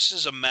 oh, this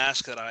is a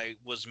mask that I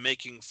was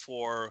making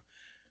for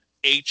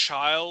a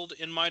child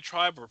in my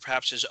tribe, or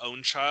perhaps his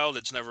own child.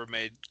 It's never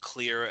made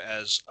clear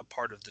as a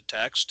part of the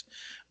text.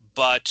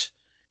 But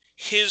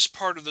his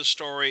part of the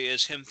story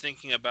is him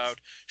thinking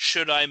about,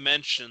 should I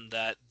mention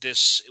that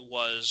this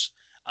was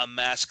a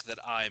mask that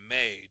I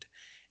made?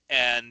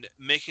 And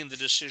making the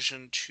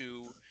decision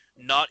to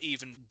not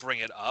even bring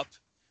it up,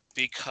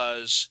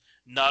 because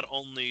not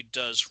only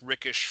does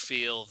Rickish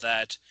feel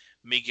that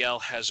Miguel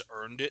has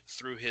earned it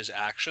through his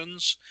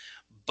actions,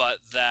 but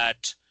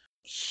that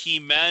he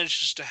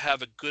manages to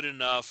have a good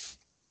enough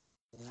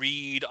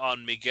read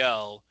on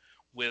Miguel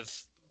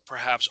with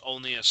perhaps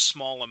only a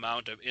small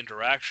amount of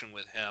interaction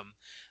with him,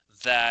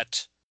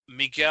 that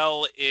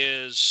Miguel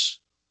is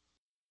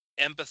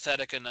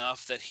empathetic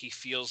enough that he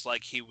feels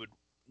like he would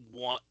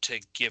want to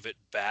give it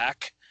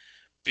back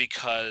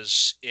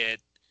because it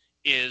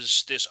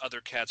is this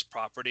other cat's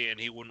property and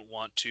he wouldn't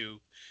want to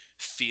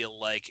feel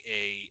like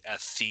a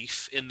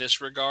thief in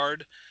this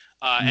regard.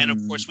 And of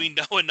course, we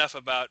know enough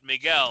about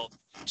Miguel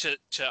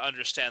to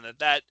understand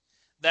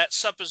that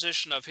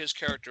supposition of his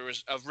character,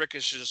 of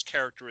Rickish's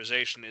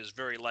characterization, is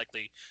very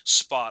likely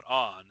spot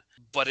on.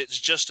 But it's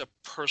just a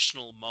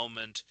personal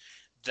moment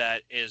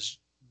that is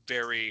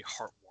very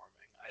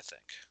heartwarming, I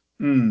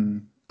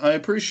think. I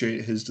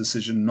appreciate his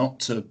decision not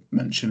to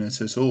mention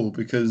it at all,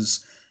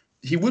 because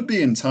he would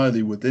be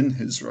entirely within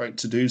his right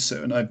to do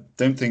so, and I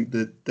don't think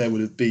that there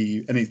would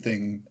be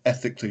anything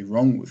ethically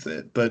wrong with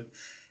it. But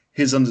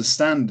his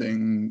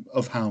understanding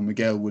of how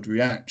Miguel would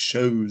react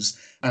shows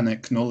an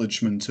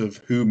acknowledgement of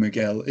who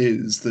Miguel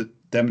is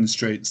that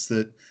demonstrates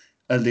that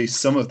at least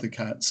some of the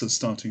cats are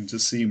starting to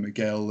see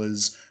Miguel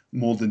as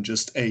more than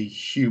just a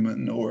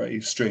human or a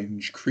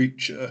strange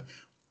creature.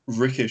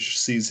 Rickish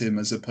sees him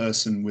as a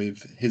person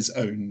with his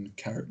own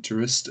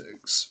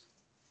characteristics.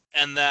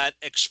 And that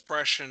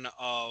expression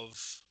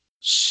of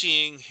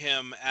seeing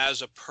him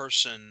as a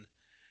person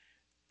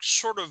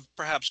sort of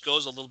perhaps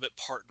goes a little bit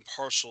part and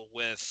parcel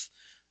with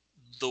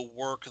the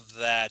work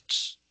that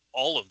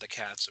all of the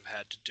cats have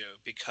had to do,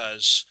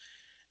 because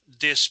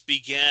this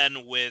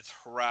began with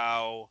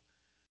Hrao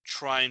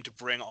trying to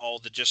bring all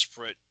the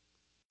disparate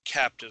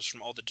captives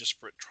from all the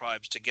disparate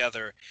tribes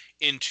together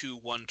into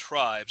one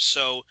tribe.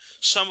 So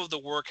some of the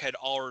work had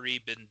already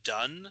been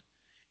done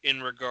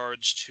in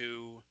regards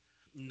to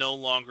no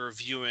longer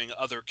viewing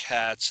other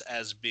cats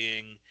as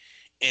being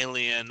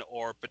alien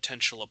or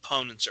potential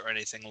opponents or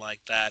anything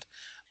like that.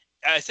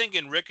 I think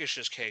in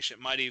Rickish's case, it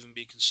might even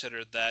be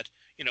considered that,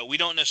 we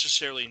don't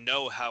necessarily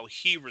know how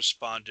he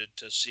responded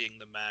to seeing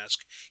the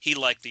mask. He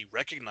likely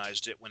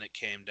recognized it when it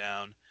came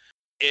down.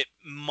 It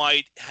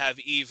might have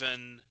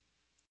even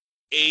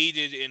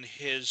aided in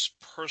his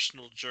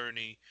personal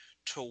journey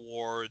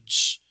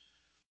towards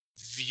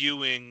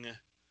viewing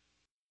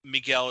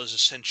Miguel as a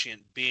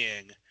sentient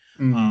being.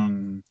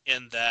 In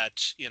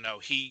that,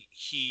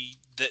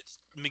 that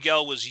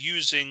Miguel was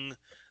using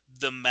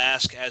the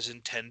mask as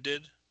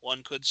intended,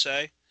 one could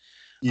say.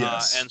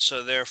 Yes. And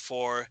so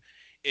therefore,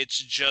 it's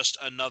just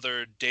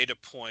another data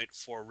point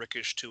for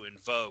Rickish to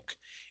invoke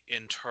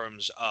in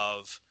terms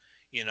of,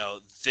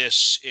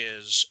 this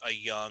is a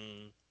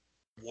young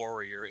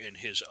warrior in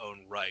his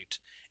own right.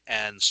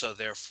 And so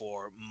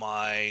therefore,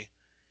 my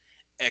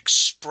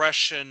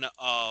expression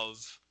of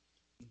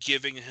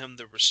giving him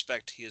the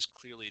respect he is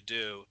clearly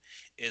due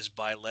is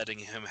by letting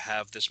him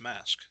have this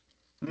mask.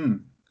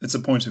 It's a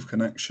point of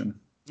connection.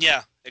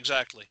 Yeah,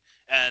 exactly.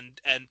 And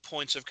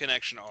points of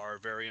connection are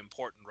very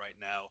important right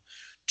now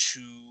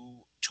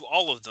to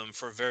all of them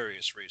for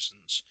various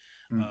reasons.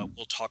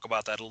 We'll talk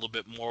about that a little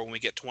bit more when we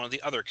get to one of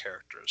the other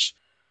characters.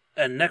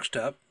 And next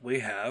up, we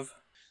have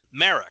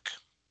Merrick,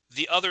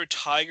 the other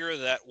tiger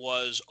that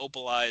was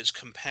Opalai's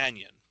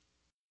companion,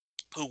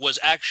 who was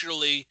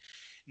actually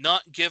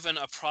not given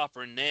a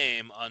proper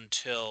name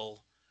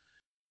until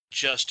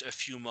just a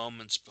few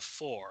moments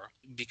before,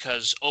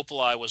 because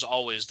Opalai was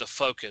always the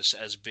focus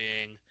as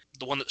being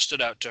the one that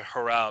stood out to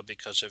Hrao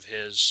because of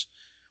his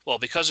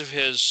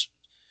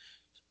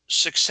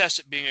success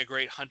at being a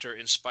great hunter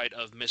in spite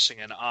of missing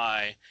an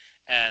eye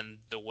and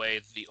the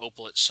way the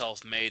opal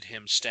itself made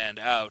him stand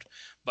out,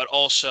 but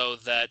also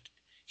that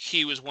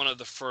he was one of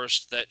the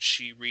first that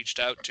she reached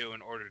out to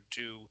in order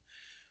to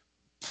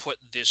put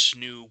this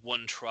new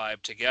one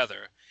tribe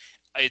together.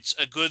 It's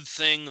a good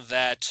thing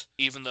that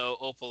even though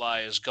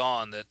Opalai is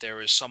gone, that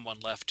there is someone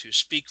left to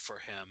speak for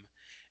him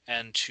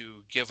and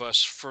to give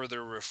us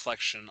further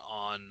reflection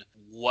on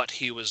what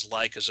he was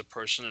like as a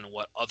person and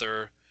what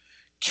other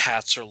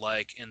cats are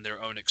like in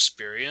their own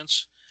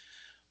experience.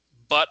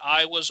 But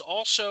I was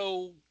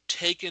also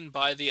taken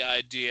by the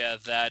idea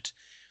that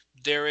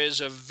there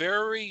is a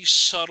very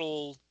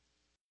subtle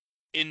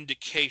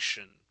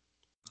indication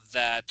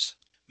that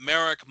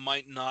Merrick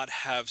might not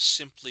have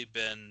simply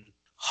been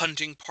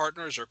hunting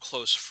partners or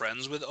close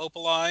friends with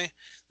Opaleye,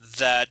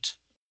 that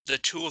the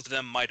two of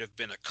them might have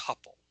been a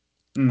couple.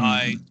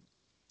 I Mm.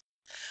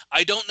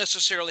 I don't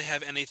necessarily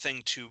have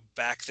anything to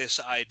back this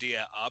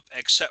idea up,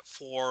 except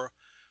for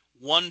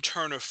one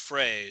turn of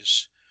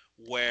phrase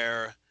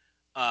where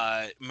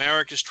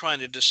Merrick is trying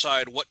to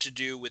decide what to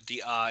do with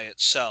the eye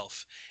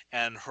itself,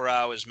 and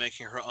Harao is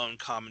making her own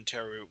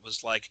commentary. It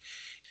was like,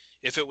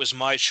 if it was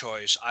my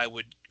choice, I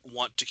would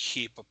want to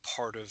keep a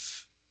part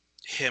of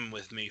him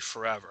with me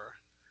forever.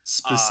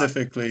 Uh,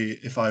 Specifically,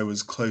 if I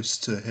was close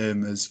to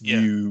him as yeah,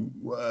 you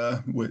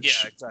were, yeah,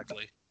 which,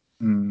 exactly.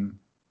 mm,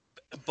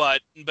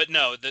 But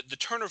no, the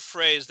turn of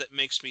phrase that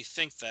makes me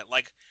think that,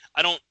 like,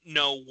 I don't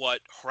know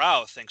what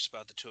Harao thinks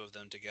about the two of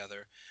them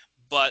together,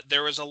 but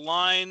there is a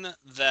line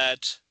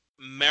that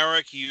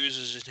Merrick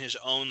uses in his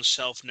own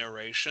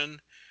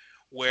self-narration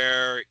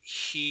where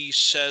he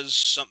says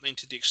something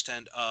to the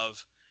extent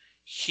of,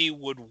 he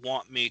would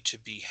want me to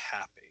be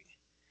happy.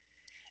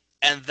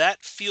 And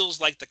that feels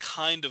like the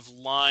kind of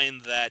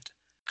line that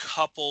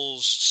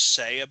couples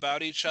say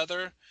about each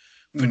other,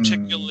 mm,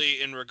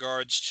 particularly in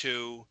regards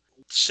to,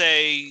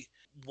 say,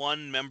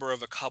 one member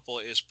of a couple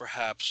is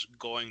perhaps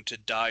going to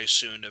die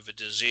soon of a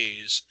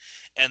disease,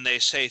 and they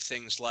say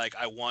things like,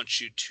 I want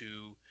you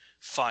to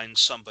find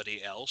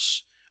somebody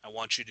else. I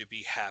want you to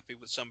be happy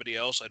with somebody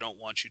else. I don't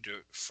want you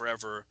to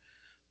forever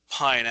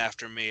pine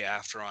after me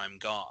after I'm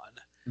gone.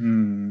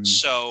 mm,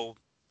 So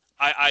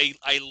I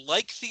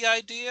like the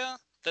idea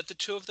that the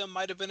two of them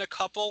might have been a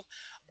couple.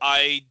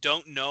 I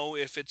don't know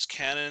if it's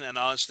canon, and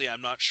honestly,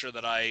 I'm not sure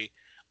that I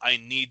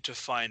need to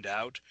find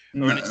out or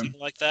no. anything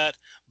like that.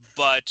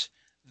 But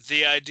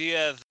the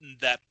idea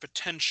that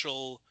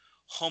potential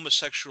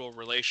homosexual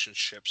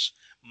relationships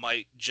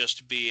might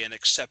just be an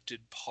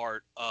accepted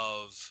part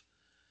of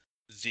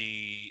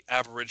the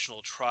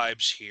Aboriginal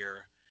tribes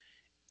here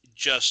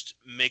just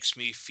makes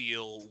me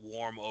feel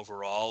warm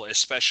overall,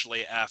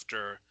 especially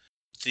after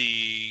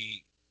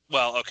the.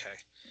 Well, okay.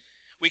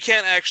 We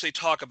can't actually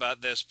talk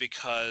about this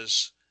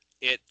because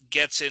it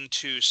gets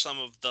into some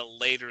of the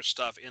later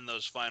stuff in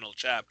those final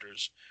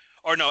chapters.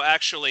 Or no,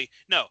 actually,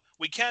 no,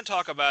 we can't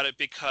talk about it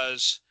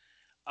because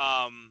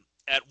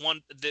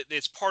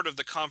it's part of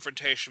the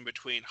confrontation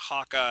between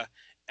Haka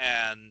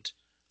and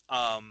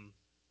um,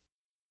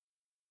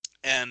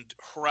 and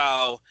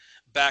Hrao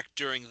back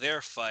during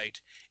their fight,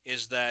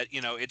 is that,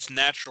 it's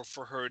natural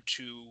for her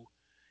to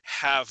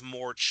have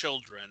more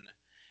children,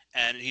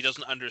 and he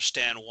doesn't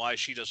understand why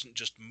she doesn't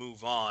just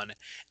move on.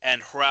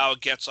 And Hrao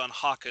gets on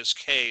Haka's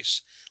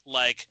case,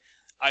 like,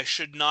 I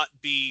should not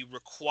be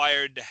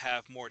required to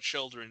have more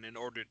children in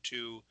order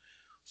to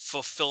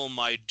fulfill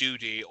my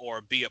duty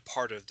or be a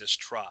part of this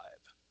tribe.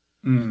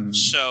 Mm,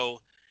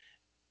 So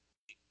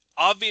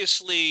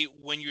obviously,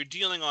 when you're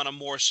dealing on a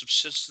more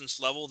subsistence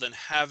level, then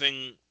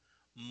having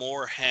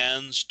more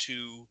hands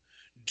to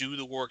do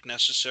the work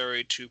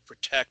necessary to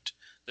protect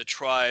the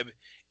tribe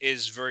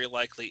is very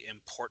likely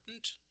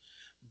important.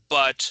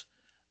 But,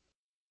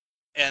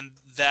 and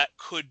that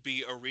could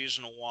be a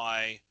reason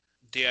why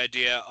the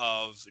idea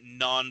of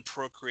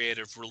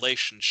non-procreative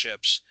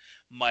relationships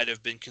might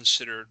have been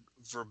considered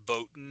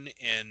verboten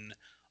in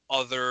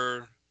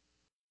other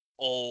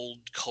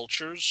old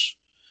cultures,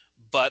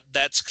 but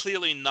that's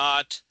clearly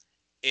not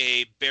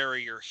a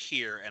barrier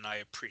here, and I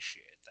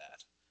appreciate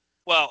that.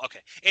 Well, okay.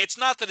 It's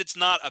not that it's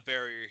not a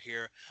barrier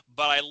here,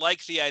 but I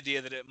like the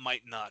idea that it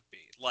might not be.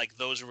 Like,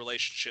 those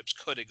relationships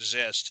could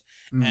exist,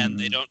 and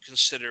they mm, don't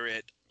consider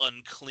it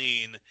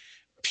unclean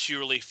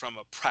purely from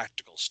a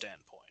practical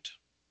standpoint.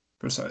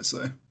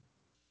 precisely.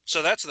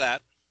 So that's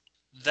that.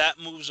 That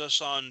moves us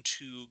on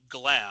to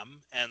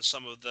Glam and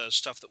some of the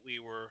stuff that we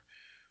were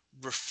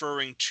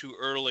referring to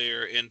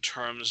earlier in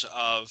terms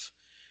of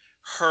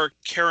her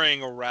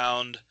carrying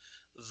around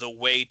the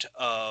weight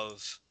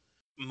of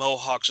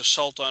Mohawk's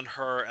assault on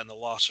her and the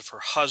loss of her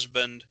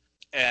husband.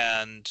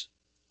 And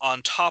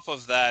on top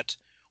of that,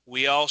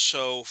 we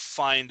also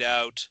find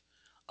out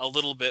a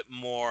little bit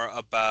more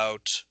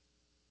about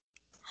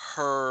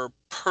her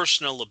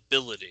personal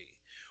ability,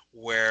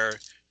 where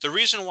the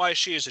reason why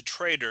she is a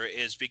traitor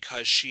is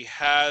because she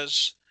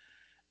has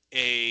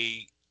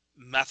a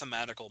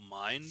mathematical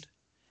mind,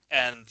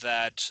 and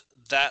that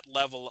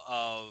level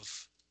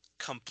of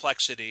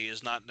complexity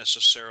is not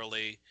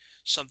necessarily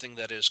something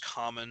that is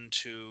common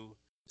to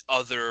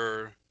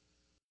other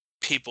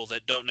people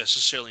that don't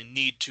necessarily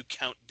need to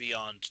count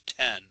beyond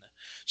 10.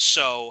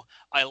 So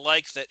I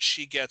like that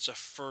she gets a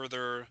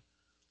further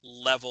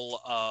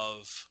level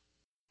of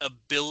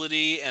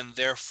ability and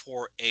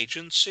therefore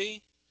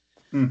agency,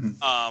 Hmm.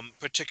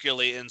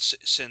 particularly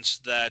since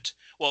that,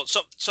 well,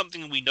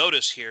 something we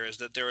notice here is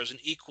that there is an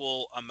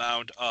equal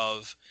amount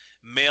of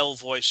male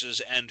voices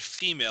and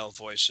female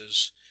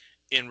voices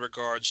in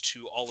regards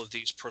to all of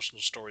these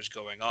personal stories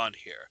going on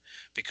here,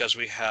 because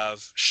we have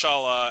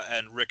Shala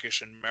and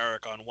Rickish and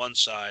Merrick on one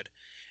side,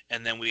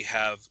 and then we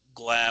have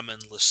Glam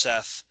and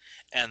Liseth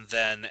And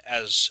then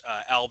as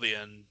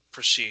Albion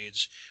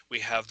proceeds, we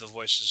have the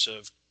voices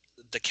of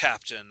the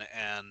captain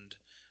and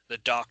the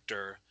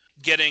doctor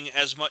getting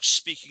as much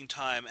speaking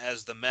time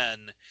as the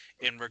men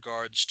in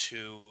regards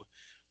to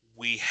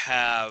we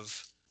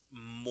have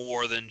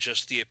more than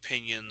just the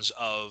opinions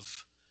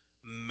of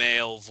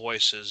male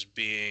voices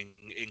being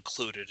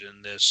included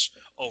in this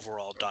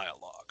overall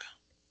dialogue.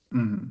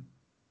 Mm.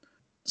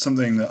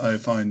 Something that I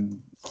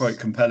find quite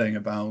compelling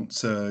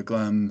about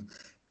Glam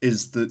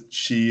is that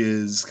she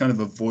is kind of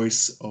a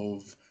voice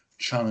of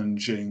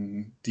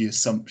challenging the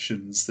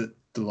assumptions that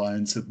the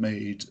lions have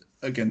made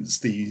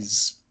against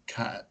these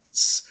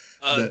cats.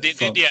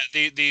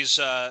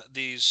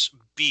 These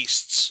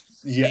beasts,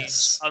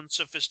 these Yes,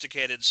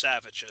 unsophisticated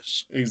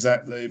savages.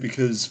 exactly,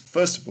 because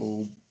first of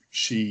all,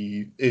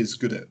 she is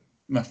good at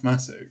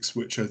mathematics,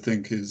 which I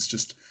think is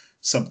just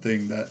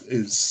something that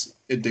is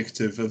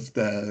indicative of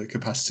their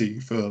capacity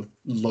for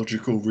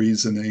logical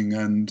reasoning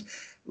and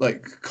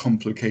like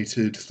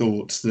complicated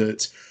thought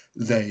that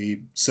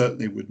they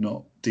certainly would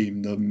not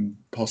deem them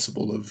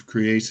possible of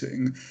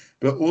creating.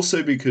 But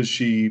also because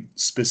she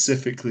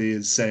specifically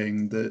is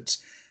saying that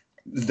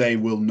they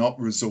will not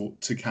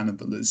resort to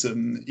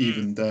cannibalism,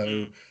 even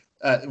though,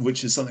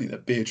 which is something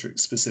that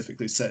Beatrix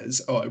specifically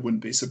says, oh, I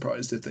wouldn't be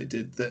surprised if they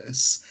did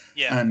this.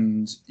 Yeah.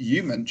 And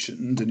you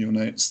mentioned in your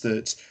notes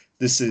that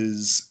this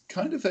is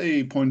kind of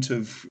a point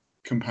of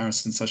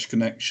comparison slash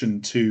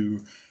connection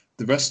to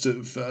the rest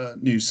of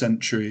New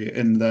Century,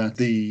 in that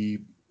the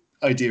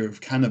idea of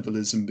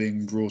cannibalism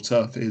being brought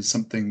up is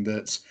something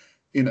that,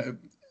 you know,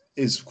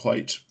 is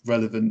quite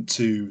relevant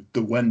to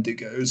the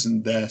Wendigos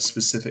and their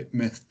specific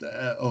myth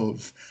there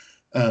of,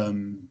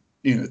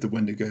 the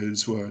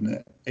Wendigos were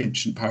an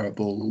ancient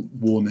parable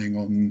warning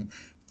on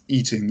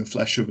eating the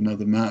flesh of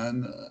another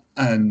man.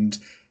 And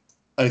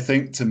I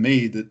think to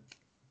me that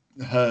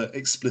her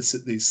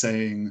explicitly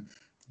saying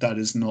that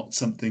is not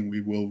something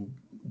we will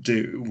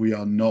do, we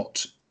are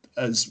not,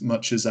 as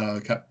much as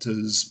our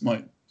captors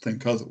might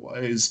think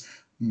otherwise,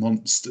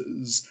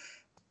 monsters.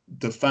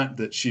 The fact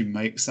that she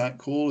makes that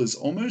call is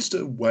almost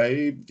a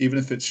way, even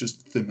if it's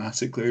just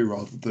thematically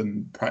rather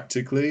than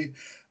practically,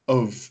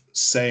 of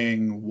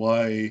saying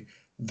why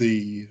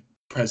the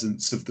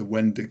presence of the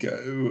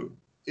Wendigo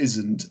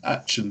isn't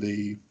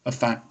actually a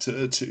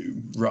factor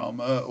to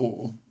Rama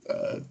or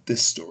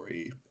this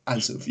story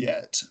as of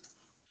yet.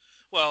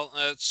 Well,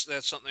 that's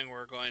something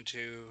we're going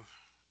to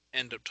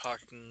end up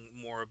talking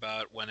more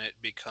about when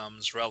it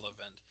becomes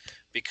relevant,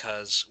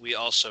 because we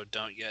also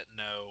don't yet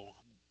know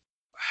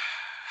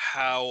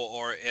how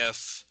or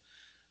if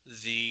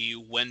the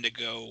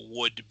Wendigo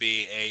would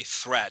be a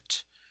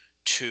threat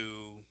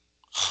to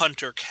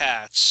hunter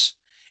cats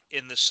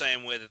in the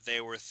same way that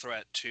they were a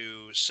threat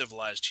to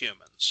civilized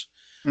humans,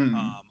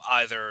 Mm,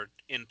 either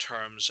in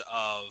terms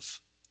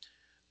of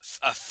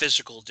a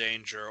physical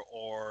danger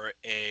or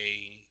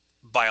a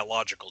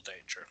biological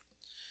danger.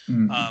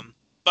 mm, Um,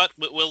 but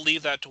we'll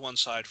leave that to one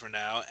side for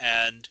now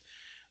and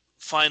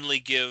finally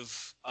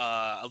give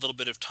a little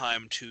bit of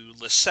time to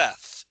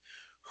Liseth,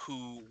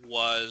 who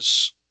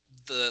was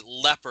the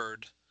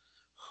leopard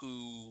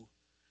who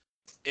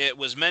it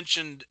was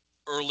mentioned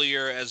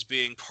earlier as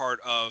being part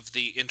of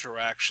the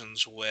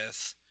interactions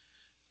with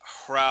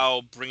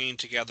Hrao bringing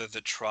together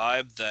the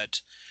tribe,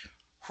 that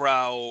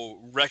Hrao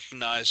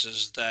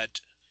recognizes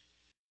that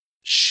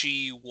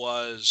she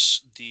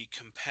was the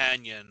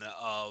companion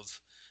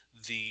of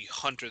the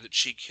hunter that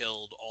she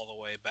killed all the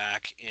way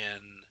back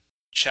in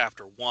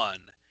chapter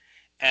 1,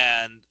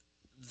 and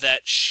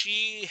that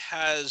she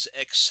has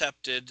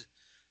accepted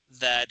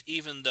that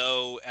even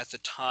though at the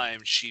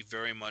time she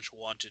very much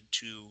wanted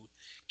to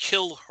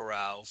kill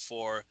Harao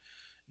for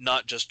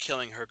not just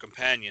killing her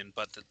companion,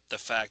 but the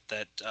fact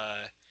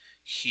that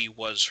he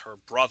was her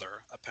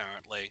brother,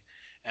 apparently,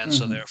 and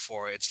so mm,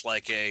 therefore it's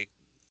like a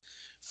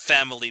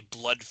family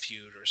blood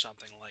feud or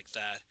something like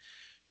that.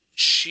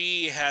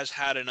 She has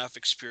had enough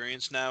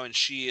experience now, and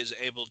she is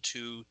able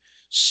to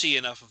see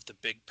enough of the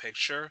big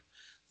picture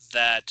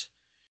that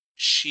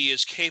she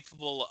is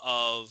capable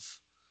of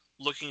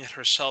looking at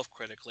herself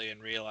critically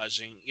and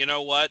realizing, you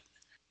know what?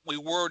 We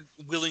were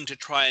willing to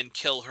try and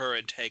kill her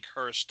and take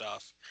her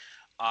stuff.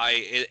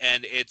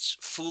 And it's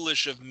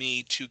foolish of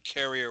me to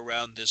carry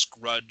around this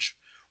grudge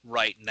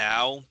right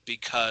now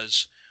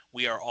because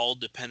we are all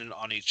dependent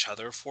on each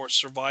other for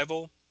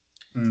survival.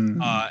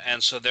 mm,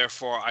 And so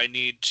therefore I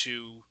need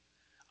to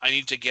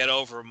get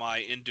over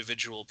my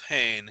individual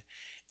pain,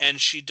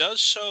 and she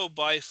does so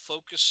by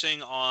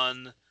focusing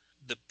on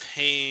the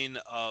pain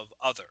of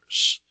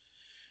others.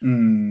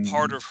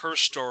 Part mm, of her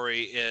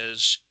story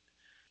is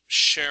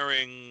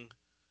sharing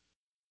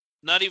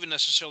not even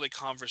necessarily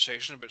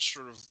conversation, but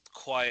sort of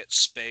quiet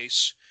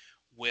space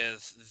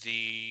with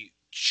the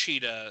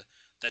cheetah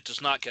that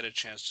does not get a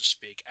chance to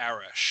speak,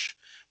 Arash,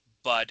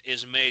 but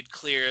is made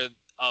clear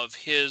of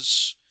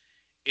his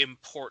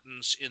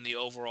importance in the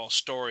overall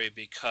story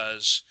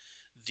because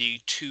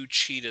the two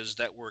cheetahs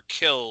that were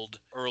killed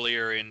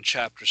earlier in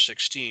chapter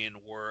 16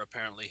 were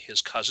apparently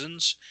his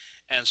cousins,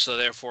 and so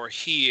therefore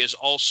he is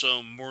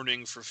also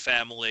mourning for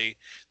family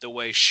the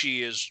way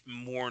she is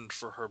mourned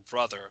for her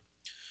brother.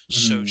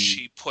 So Mm.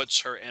 she puts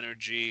her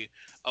energy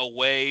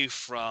away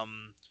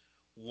from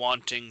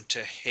wanting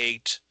to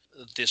hate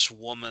this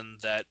woman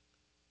that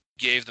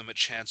gave them a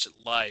chance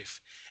at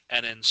life,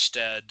 and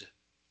instead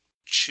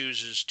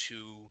chooses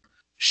to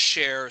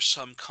share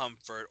some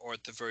comfort, or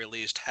at the very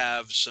least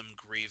have some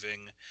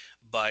grieving,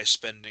 by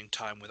spending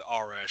time with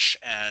Arash,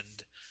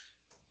 and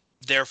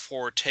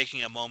therefore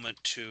taking a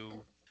moment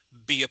to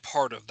be a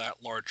part of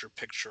that larger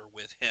picture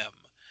with him,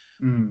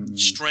 Mm.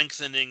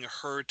 strengthening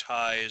her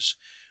ties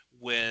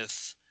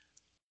with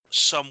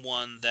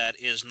someone that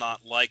is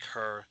not like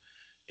her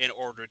in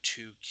order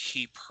to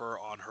keep her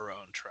on her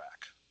own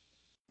track.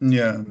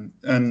 Yeah,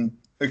 and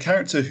a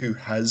character who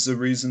has a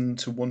reason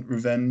to want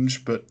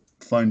revenge but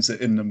finds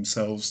it in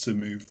themselves to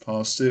move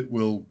past it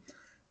will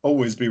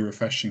always be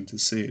refreshing to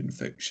see in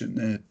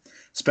fiction,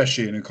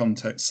 especially in a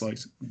context like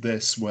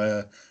this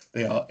where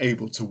they are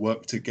able to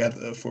work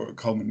together for a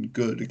common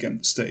good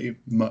against a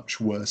much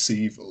worse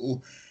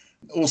evil.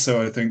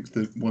 Also, I think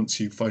that once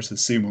you fight a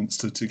sea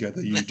monster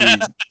together, you do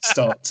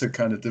start to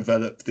kind of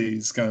develop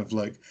these kind of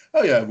like,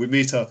 oh yeah, we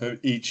meet up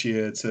each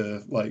year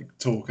to like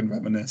talk and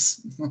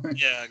reminisce.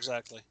 Yeah,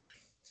 exactly.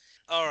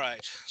 All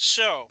right.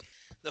 So,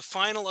 the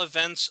final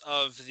events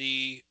of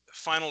the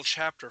final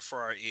chapter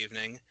for our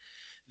evening,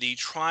 the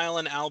trial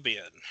in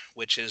Albion,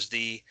 which is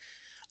the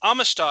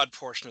Amistad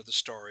portion of the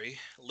story,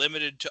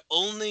 limited to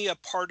only a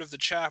part of the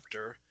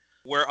chapter,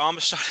 where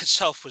Amistad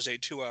itself was a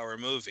 2-hour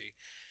movie.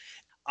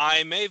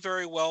 I may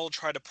very well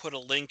try to put a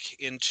link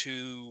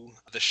into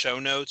the show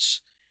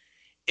notes.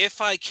 If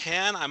I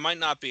can, I might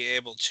not be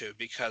able to,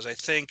 because I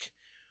think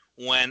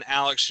when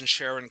Alex and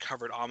Sharon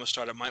covered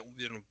Amistad, it might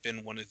have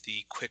been one of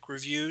the quick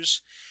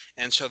reviews,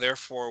 and so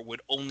therefore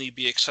would only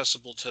be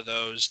accessible to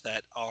those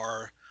that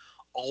are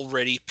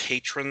already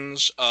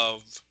patrons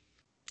of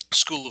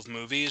School of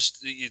Movies.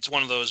 It's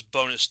one of those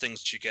bonus things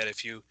that you get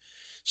if you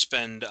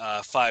spend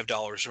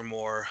 $5 or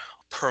more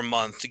per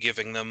month,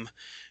 giving them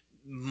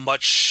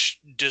much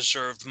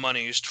deserved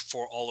monies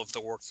for all of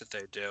the work that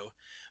they do.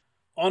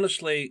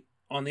 Honestly,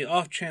 on the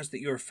off chance that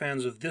you're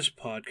fans of this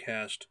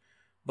podcast,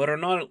 but are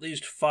not at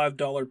least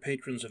 $5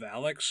 patrons of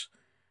Alex,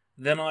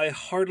 then I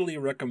heartily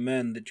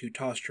recommend that you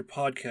toss your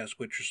podcast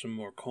witcher some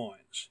more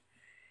coins.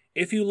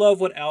 If you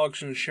love what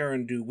Alex and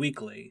Sharon do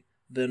weekly,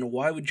 then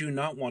why would you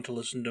not want to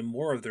listen to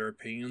more of their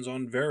opinions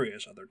on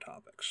various other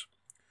topics?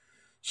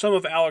 Some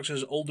of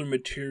Alex's older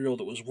material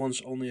that was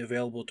once only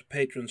available to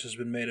patrons has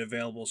been made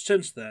available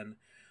since then,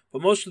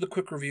 but most of the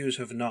quick reviews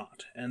have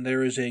not, and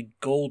there is a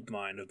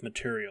goldmine of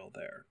material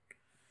there.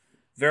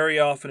 Very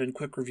often in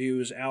quick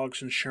reviews,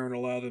 Alex and Sharon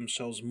allow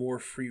themselves more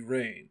free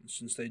rein,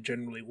 since they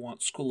generally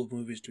want School of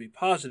Movies to be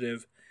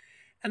positive,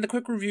 and the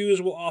quick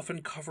reviews will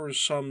often cover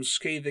some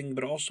scathing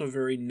but also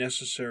very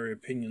necessary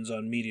opinions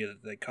on media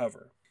that they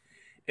cover.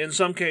 In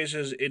some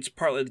cases, it's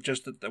partly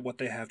just that what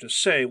they have to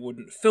say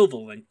wouldn't fill the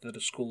length that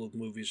a School of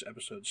Movies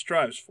episode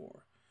strives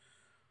for.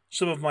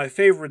 Some of my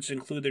favorites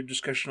include their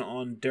discussion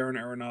on Darren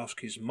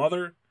Aronofsky's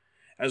Mother,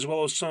 as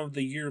well as some of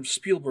the Year of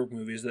Spielberg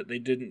movies that they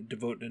didn't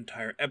devote an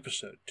entire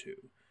episode to,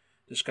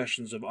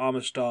 discussions of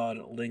Amistad,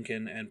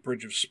 Lincoln, and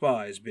Bridge of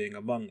Spies being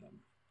among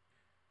them.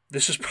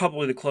 This is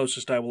probably the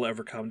closest I will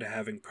ever come to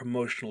having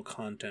promotional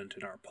content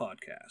in our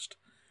podcast.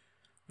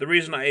 The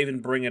reason I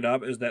even bring it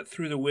up is that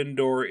Through the Wind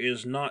Door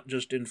is not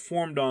just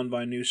informed on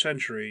by New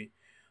Century,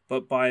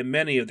 but by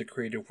many of the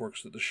creative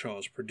works that the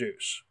Shaws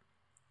produce.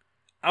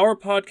 Our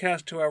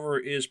podcast, however,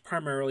 is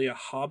primarily a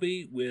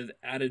hobby with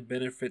added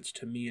benefits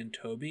to me and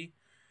Toby,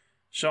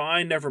 so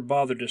I never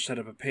bothered to set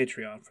up a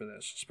Patreon for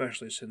this,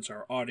 especially since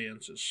our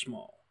audience is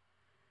small.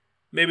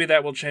 Maybe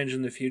that will change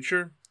in the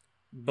future,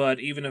 but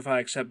even if I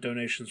accept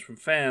donations from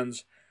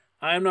fans,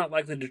 I am not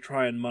likely to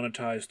try and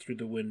monetize Through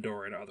the Wind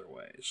Door in other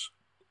ways.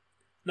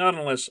 Not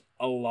unless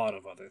a lot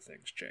of other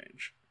things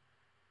change.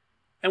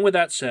 And with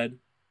that said,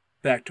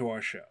 back to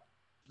our show.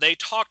 They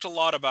talked a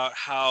lot about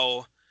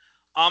how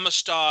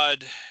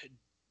Amistad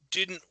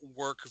didn't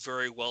work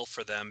very well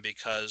for them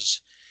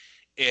because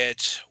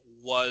it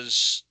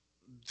was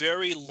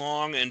very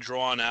long and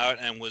drawn out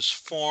and was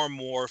far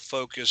more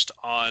focused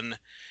on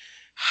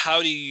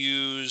how to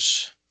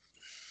use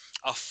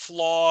a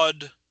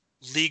flawed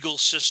legal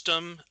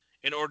system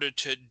in order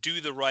to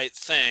do the right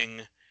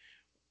thing,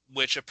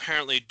 which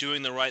apparently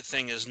doing the right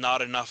thing is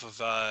not enough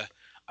of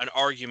an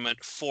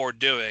argument for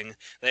doing.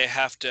 They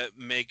have to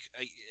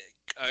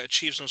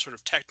achieve some sort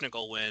of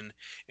technical win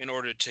in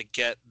order to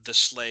get the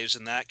slaves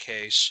in that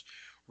case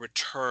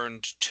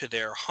returned to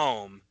their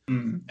home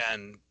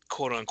and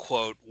quote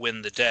unquote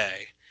win the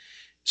day.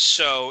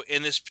 So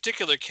in this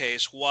particular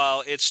case,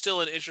 while it's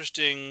still an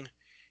interesting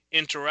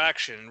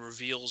interaction,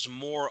 reveals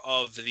more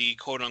of the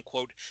quote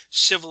unquote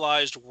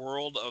civilized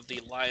world of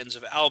the Lions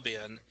of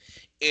Albion,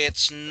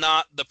 it's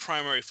not the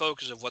primary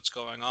focus of what's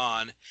going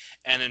on,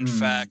 and in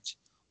fact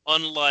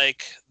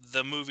unlike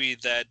the movie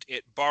that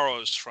it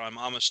borrows from,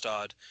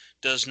 Amistad,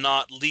 does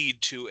not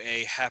lead to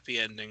a happy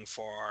ending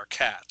for our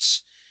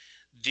cats.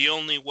 The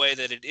only way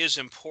that it is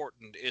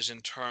important is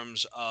in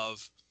terms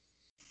of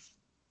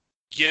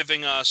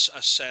giving us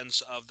a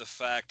sense of the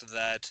fact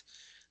that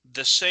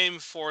the same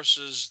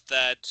forces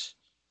that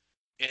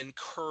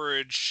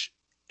encourage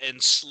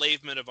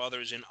enslavement of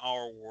others in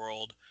our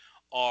world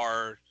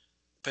are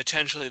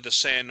potentially the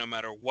same no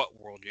matter what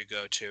world you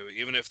go to.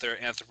 Even if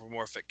they're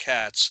anthropomorphic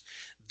cats,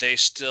 they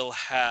still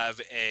have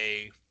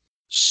a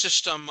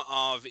system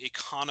of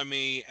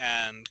economy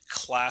and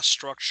class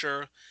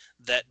structure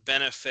that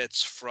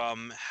benefits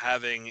from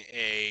having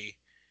a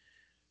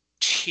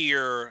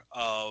tier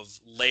of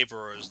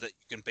laborers that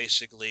you can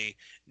basically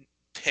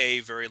pay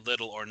very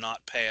little or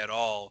not pay at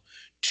all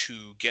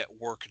to get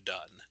work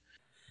done.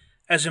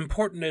 As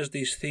important as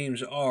these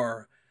themes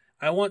are,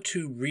 I want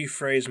to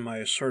rephrase my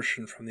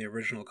assertion from the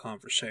original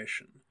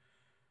conversation.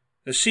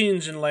 The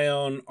scenes in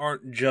Leon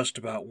aren't just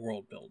about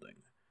world building.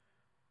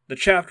 The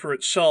chapter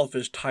itself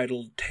is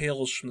titled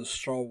Tales from the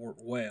Stalwart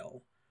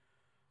Whale,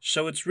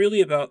 so it's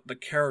really about the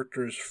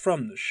characters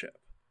from the ship.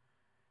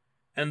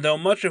 And though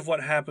much of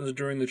what happens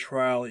during the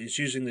trial is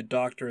using the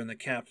Doctor and the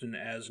Captain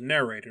as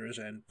narrators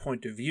and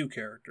point-of-view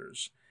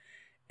characters,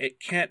 it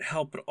can't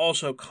help but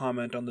also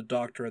comment on the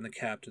Doctor and the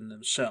Captain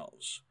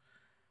themselves.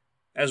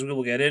 As we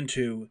will get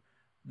into,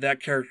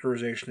 that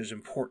characterization is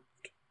important,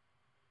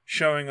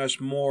 showing us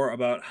more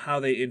about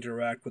how they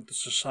interact with the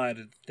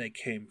society that they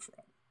came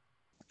from.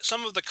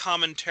 Some of the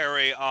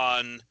commentary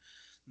on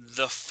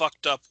the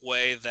fucked up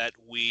way that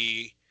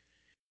we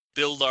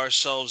build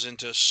ourselves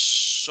into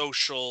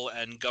social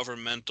and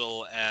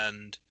governmental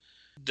and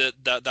the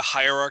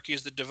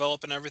hierarchies that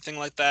develop and everything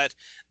like that,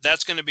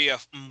 that's going to be a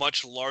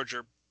much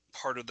larger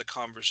part of the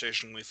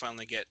conversation when we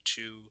finally get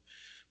to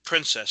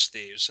Princess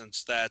Thieves,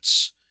 since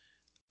that's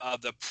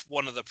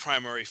one of the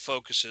primary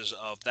focuses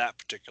of that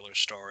particular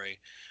story.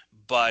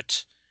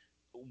 But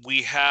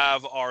we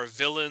have our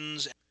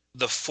villains,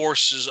 the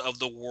forces of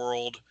the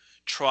world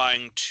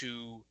trying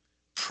to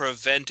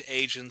prevent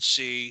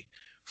agency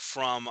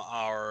from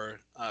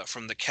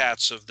from the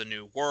cats of the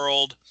New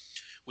World.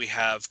 We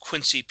have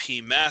Quincy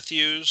P.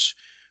 Matthews,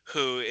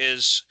 who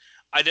is,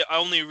 I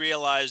only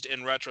realized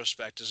in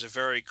retrospect, is a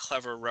very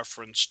clever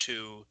reference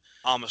to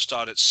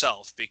Amistad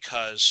itself,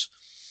 because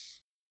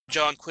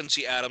John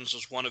Quincy Adams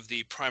was one of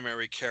the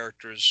primary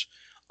characters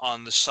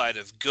on the side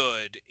of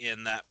good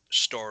in that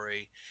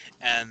story,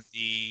 and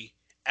the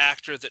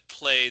actor that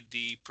played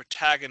the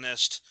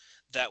protagonist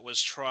that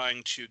was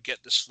trying to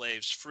get the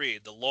slaves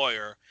freed, the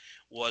lawyer,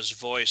 was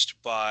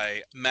voiced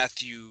by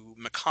Matthew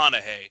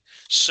McConaughey.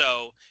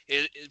 So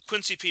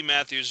Quincy P.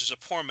 Matthews is a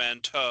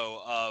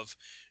portmanteau of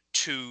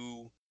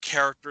two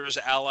characters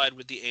allied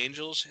with the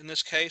angels in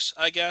this case,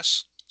 I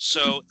guess.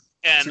 So,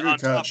 It's and a on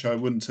good catch. I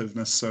wouldn't have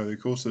necessarily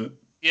caught it.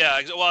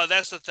 Yeah, well,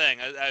 that's the thing.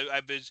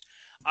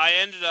 I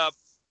ended up,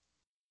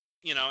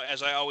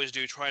 as I always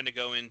do, trying to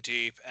go in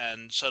deep,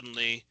 and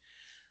suddenly,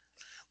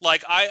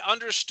 like, I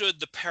understood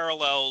the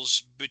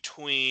parallels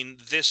between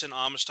this and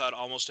Amistad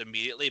almost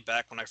immediately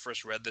back when I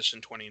first read this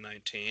in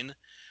 2019,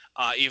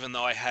 even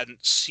though I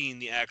hadn't seen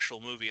the actual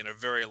movie in a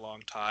very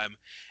long time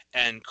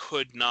and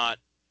could not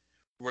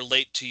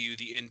relate to you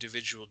the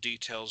individual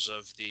details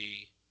of the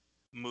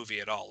movie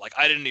at all. Like,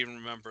 I didn't even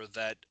remember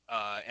that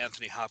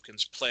Anthony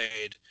Hopkins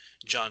played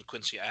John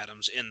Quincy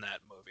Adams in that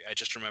movie. I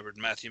just remembered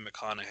Matthew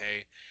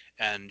McConaughey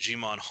and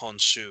Jimon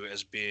Honshu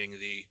as being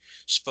the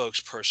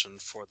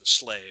spokesperson for the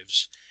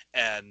slaves,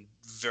 and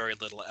very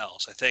little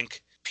else. I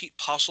think Pete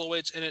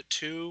Postlethwaite's in it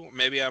too.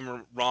 Maybe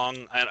I'm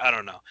wrong. I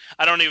don't know.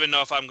 I don't even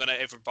know if I'm going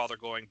to ever bother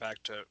going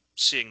back to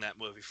seeing that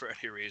movie for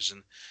any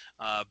reason,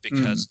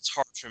 because it's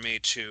hard for me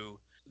to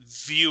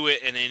view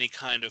it in any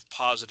kind of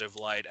positive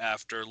light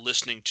after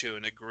listening to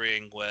and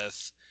agreeing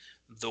with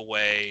the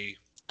way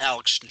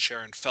Alex and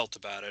Sharon felt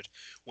about it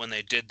when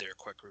they did their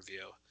quick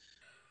review.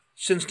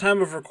 Since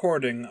time of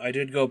recording, I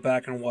did go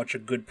back and watch a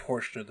good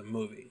portion of the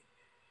movie.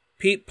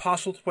 Pete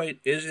Postlethwaite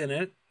is in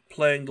it,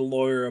 playing the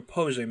lawyer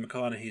opposing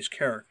McConaughey's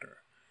character.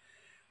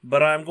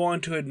 But I'm going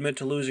to admit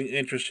to losing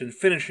interest in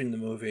finishing the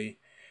movie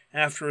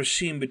after a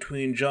scene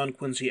between John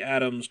Quincy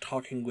Adams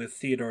talking with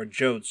Theodore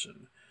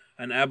Jodson,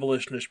 an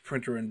abolitionist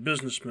printer and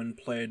businessman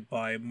played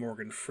by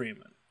Morgan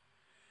Freeman.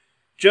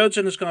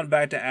 Jodson has gone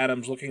back to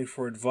Adams looking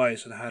for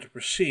advice on how to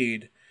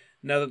proceed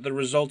now that the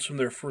results from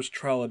their first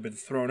trial have been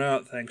thrown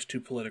out thanks to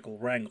political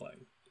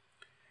wrangling.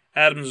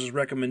 Adams's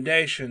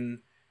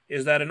recommendation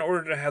is that in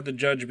order to have the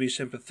judge be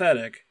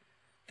sympathetic,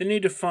 they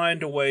need to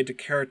find a way to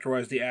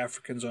characterize the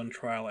Africans on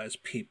trial as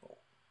people,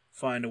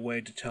 find a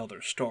way to tell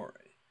their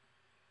story.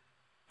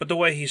 But the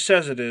way he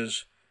says it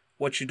is,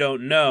 what you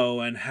don't know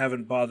and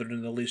haven't bothered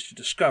in the least to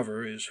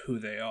discover is who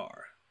they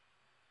are.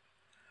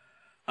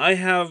 I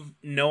have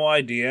no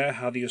idea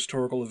how the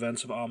historical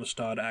events of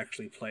Amistad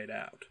actually played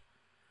out.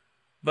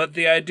 But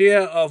the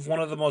idea of one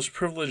of the most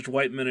privileged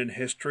white men in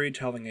history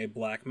telling a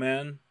black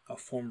man, a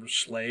former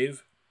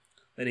slave,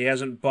 that he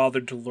hasn't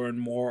bothered to learn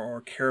more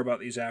or care about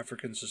these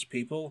Africans as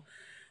people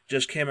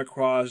just came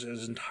across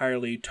as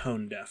entirely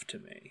tone-deaf to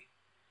me.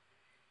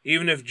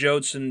 Even if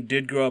Jodson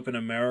did grow up in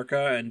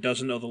America and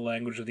doesn't know the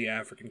language of the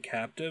African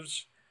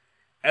captives,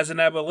 as an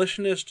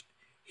abolitionist,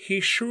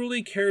 he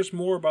surely cares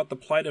more about the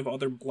plight of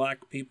other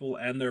black people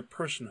and their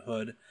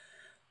personhood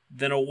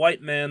than a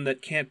white man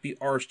that can't be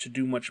arsed to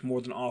do much more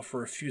than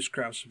offer a few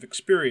scraps of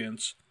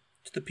experience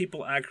to the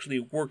people actually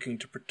working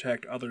to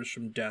protect others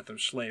from death or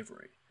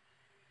slavery.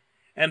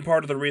 And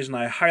part of the reason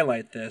I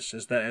highlight this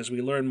is that as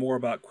we learn more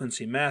about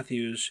Quincy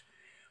Matthews,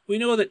 we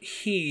know that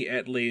he,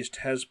 at least,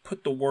 has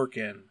put the work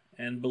in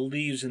and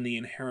believes in the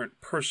inherent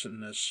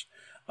personness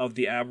of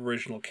the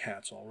Aboriginal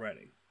cats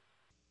already.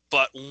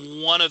 But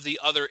one of the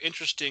other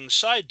interesting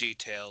side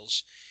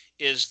details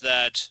is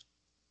that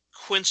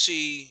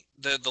Quincy,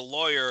 the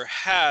lawyer,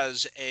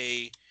 has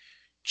a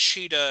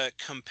cheetah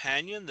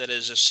companion that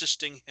is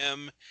assisting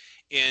him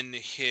in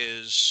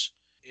his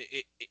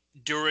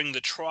during the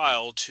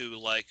trial to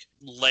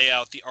lay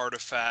out the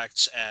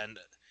artifacts and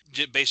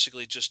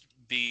basically just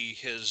be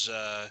his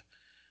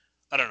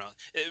I don't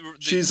know.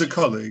 She's a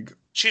colleague.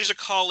 She's a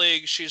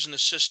colleague. She's an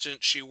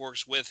assistant. She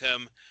works with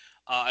him.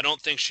 I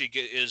don't think she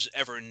is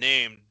ever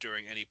named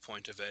during any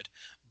point of it,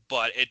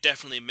 but it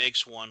definitely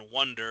makes one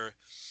wonder,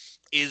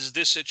 is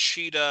this a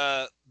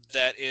cheetah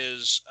that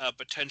is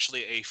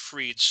potentially a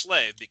freed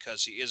slave,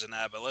 because he is an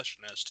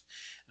abolitionist,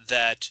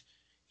 that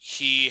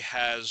he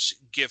has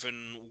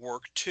given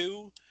work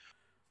to?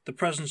 The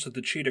presence of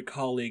the cheetah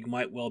colleague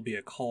might well be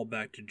a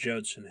callback to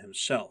Jodson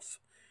himself.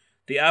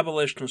 The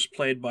abolitionists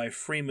played by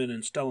Freeman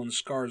and Stellan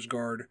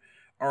Skarsgård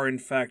are in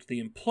fact the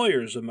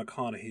employers of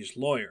McConaughey's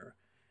lawyer,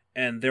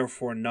 and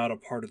therefore not a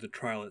part of the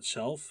trial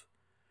itself,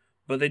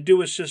 but they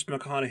do assist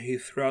McConaughey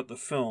throughout the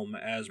film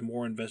as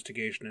more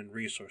investigation and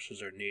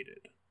resources are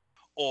needed.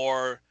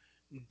 Or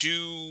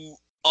do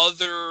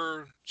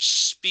other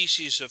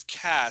species of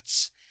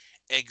cats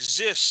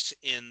exist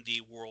in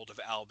the world of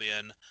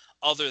Albion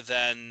other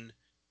than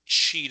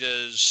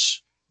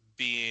cheetahs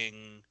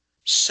being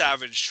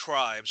savage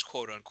tribes,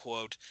 quote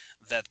unquote,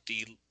 that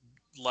the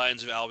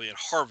Lions of Albion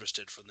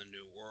harvested from the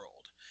New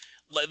World?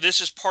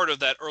 This is part of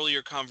that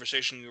earlier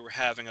conversation we were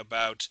having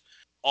about,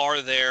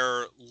 are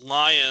there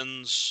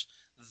lions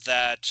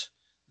that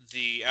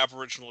the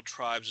Aboriginal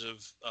tribes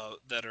of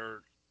that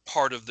are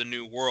part of the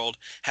New World,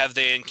 have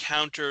they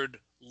encountered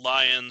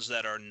lions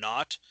that are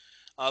not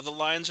the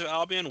Lions of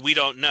Albion? We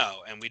don't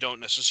know, and we don't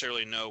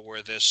necessarily know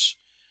where this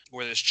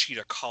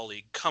cheetah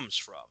colleague comes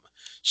from.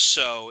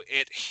 So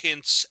it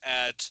hints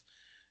at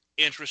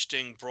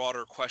interesting,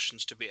 broader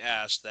questions to be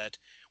asked that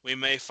we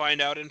may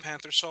find out in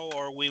Panther Soul,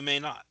 or we may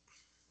not.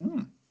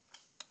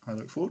 I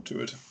look forward to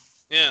it.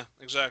 Yeah,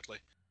 exactly.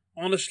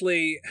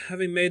 Honestly,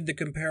 having made the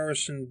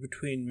comparison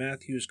between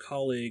Matthews'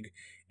 colleague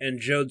and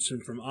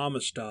Jodson from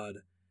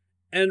Amistad,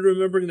 and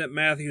remembering that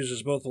Matthews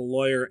is both a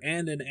lawyer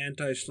and an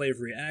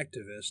anti-slavery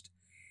activist,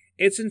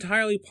 it's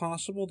entirely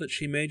possible that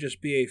she may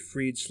just be a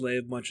freed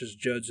slave much as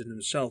Jodson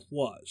himself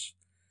was.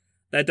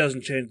 That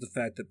doesn't change the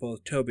fact that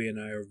both Toby and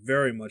I are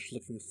very much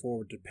looking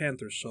forward to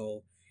Panther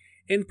Soul,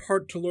 in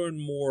part to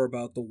learn more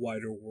about the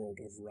wider world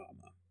of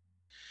Rama.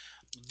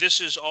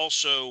 This is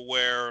also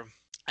where,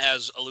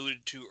 as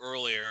alluded to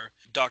earlier,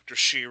 Dr.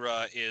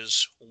 She-Ra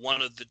is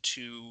one of the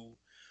two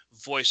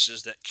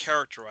voices that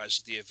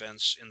characterize the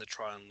events in the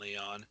Trial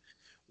Leon.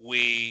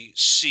 We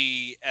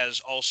see, as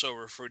also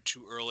referred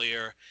to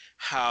earlier,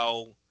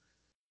 how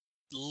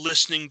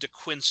listening to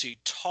Quincy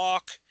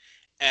talk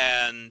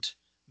and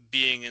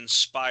being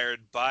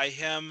inspired by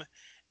him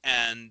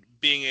and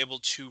being able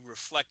to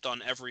reflect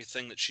on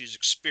everything that she's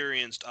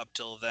experienced up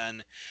till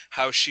then,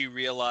 how she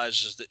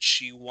realizes that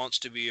she wants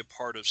to be a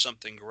part of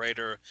something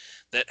greater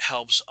that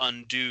helps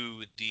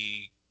undo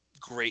the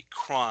great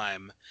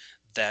crime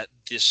that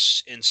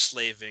this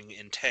enslaving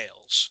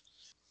entails.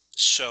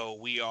 So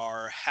we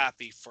are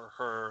happy for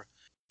her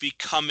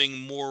becoming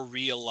more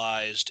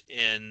realized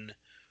in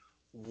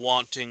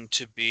wanting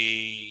to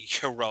be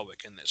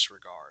heroic in this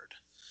regard.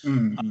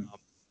 Mm-hmm.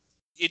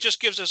 It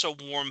just gives us a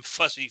warm,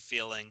 fuzzy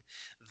feeling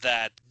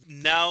that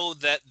now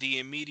that the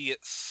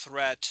immediate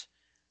threat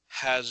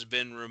has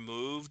been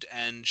removed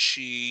and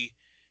she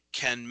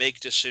can make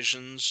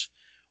decisions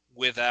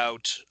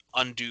without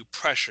undue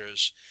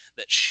pressures,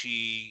 that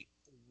she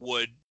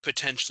would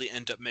potentially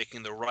end up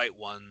making the right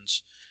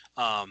ones,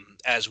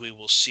 as we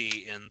will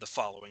see in the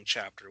following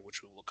chapter,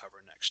 which we will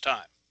cover next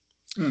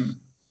time.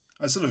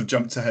 I sort of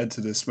jumped ahead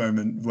to this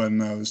moment when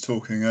I was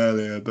talking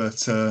earlier,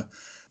 but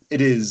it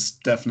is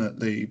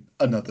definitely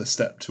another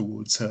step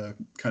towards her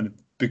kind of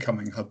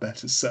becoming her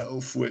better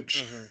self,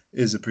 which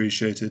is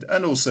appreciated,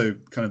 and also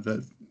kind of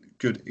a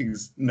good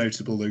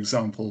notable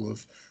example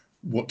of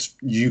what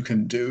you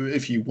can do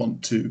if you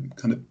want to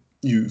kind of,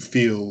 you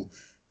feel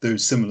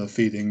those similar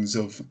feelings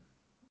of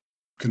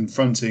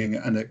confronting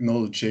and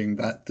acknowledging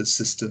that the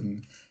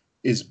system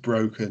is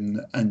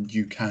broken and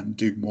you can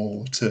do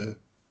more to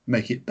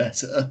make it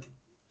better.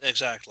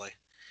 Exactly.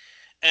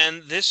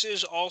 And this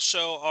is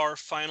also our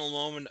final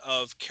moment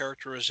of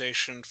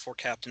characterization for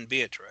Captain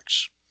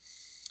Beatrix.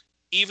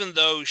 even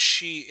though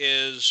she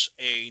is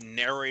a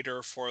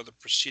narrator for the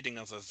proceeding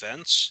of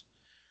events,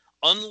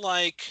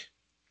 unlike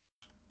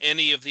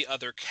any of the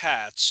other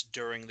cats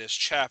during this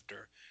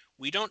chapter,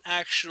 we don't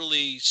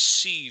actually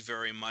see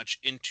very much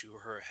into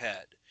her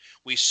head.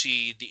 We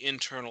see the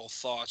internal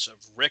thoughts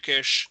of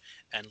Rickish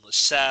and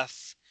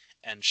Liseth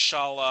and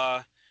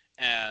Shala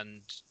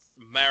and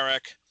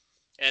Marek,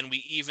 and we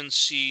even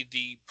see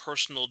the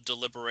personal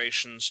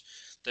deliberations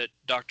that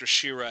Dr.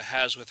 Shira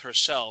has with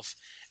herself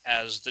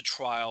as the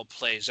trial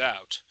plays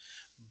out.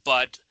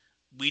 But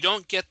we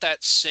don't get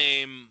that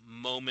same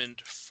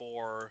moment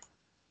for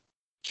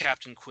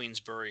Captain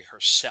Queensbury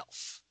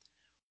herself.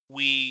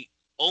 We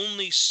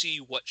only see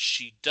what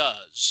she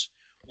does,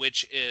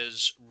 which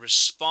is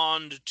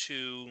respond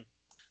to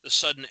the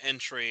sudden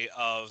entry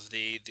of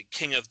the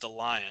King of the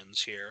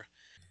Lions here.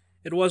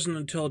 It wasn't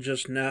until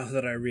just now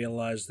that I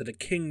realized that a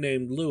king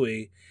named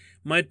Louis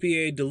might be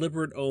a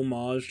deliberate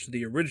homage to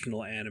the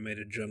original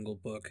animated Jungle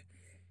Book,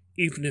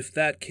 even if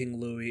that King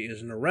Louis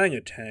is an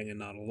orangutan and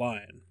not a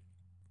lion.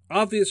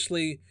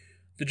 Obviously,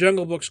 the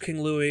Jungle Book's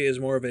King Louis is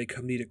more of a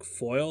comedic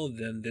foil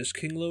than this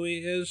King Louis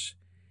is,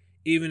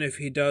 even if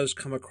he does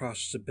come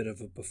across as a bit of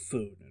a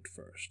buffoon at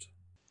first.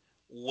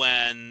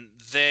 When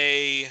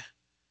they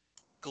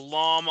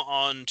glom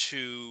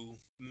onto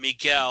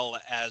Miguel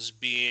as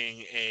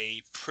being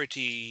a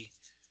pretty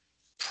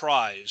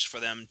prize for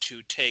them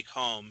to take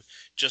home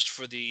just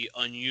for the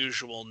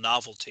unusual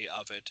novelty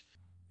of it.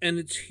 And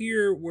it's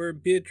here where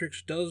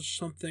Beatrix does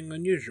something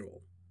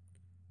unusual.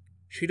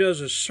 She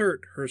does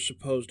assert her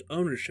supposed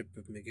ownership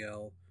of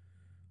Miguel,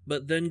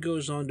 but then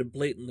goes on to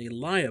blatantly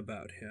lie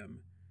about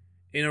him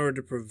in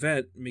order to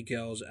prevent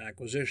Miguel's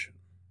acquisition.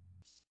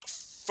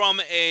 From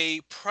an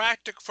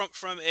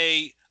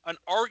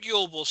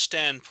arguable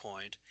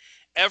standpoint,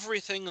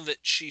 everything that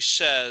she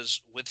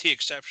says, with the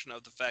exception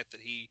of the fact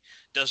that he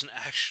doesn't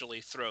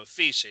actually throw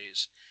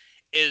feces,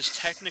 is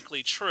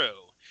technically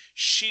true.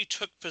 She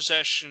took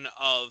possession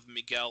of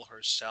Miguel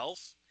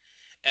herself,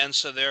 and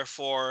so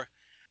therefore,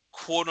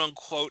 quote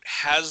unquote,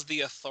 has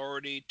the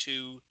authority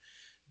to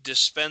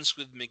dispense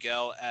with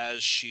Miguel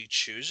as she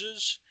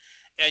chooses,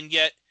 and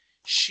yet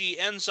she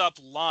ends up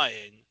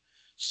lying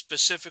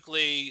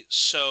specifically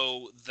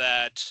so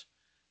that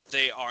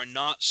they are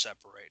not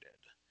separated.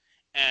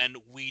 And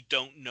we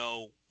don't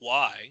know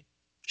why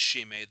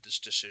she made this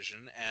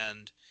decision,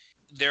 and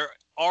there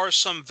are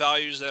some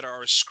values that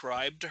are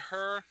ascribed to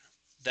her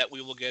that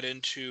we will get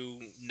into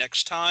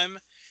next time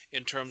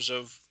in terms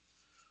of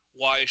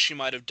why she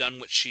might have done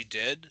what she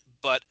did,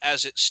 but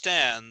as it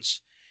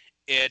stands,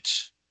 it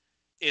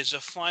is a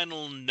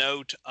final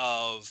note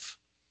of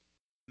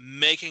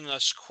making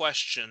us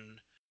question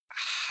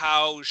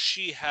how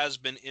she has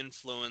been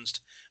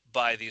influenced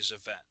by these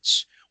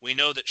events. We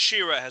know that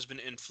Shira has been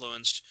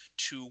influenced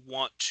to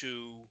want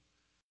to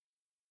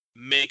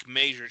make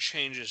major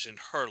changes in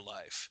her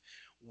life.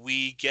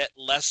 We get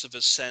less of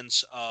a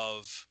sense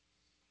of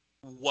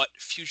what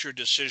future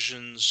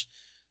decisions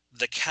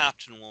the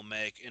captain will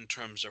make in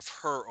terms of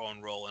her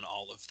own role in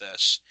all of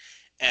this.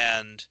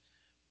 And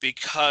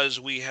because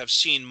we have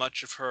seen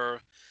much of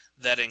her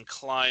that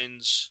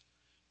inclines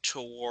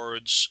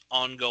towards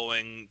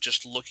ongoing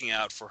just looking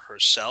out for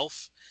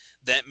herself,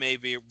 that may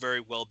be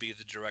very well be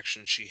the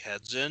direction she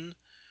heads in.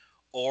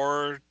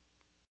 Or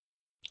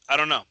I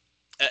don't know.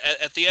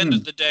 At the end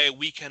of the day,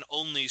 we can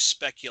only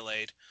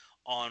speculate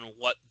on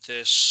what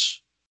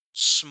this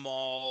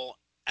small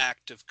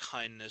act of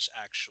kindness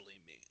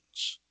actually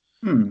means.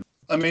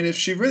 I mean, if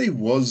she really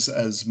was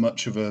as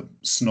much of a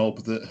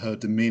snob that her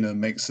demeanor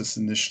makes us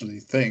initially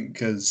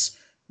think, as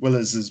well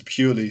as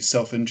purely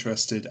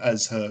self-interested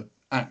as her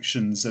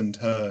actions and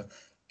her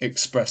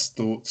expressed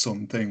thoughts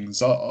on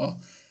things are,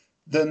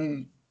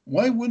 then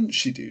why wouldn't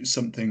she do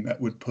something that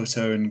would put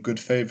her in good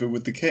favor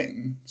with the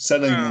king?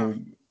 Selling or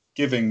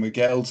giving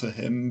Miguel to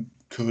him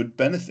could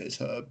benefit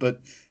her,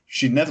 but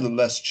she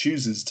nevertheless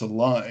chooses to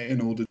lie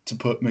in order to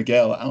put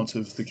Miguel out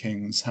of the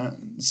king's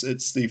hands.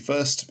 It's the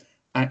first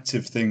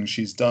active thing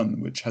she's done,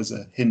 which has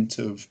a hint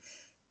of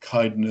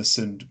kindness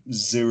and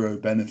zero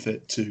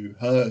benefit to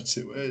her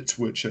to it,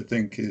 which I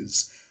think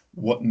is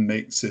what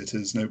makes it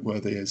as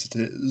noteworthy as it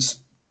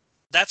is.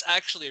 That's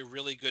actually a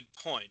really good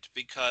point,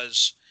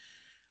 because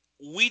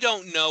we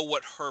don't know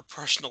what her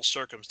personal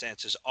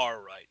circumstances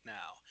are right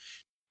now.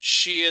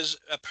 She has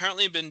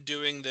apparently been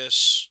doing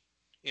this,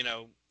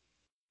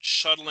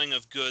 shuttling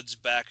of goods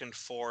back and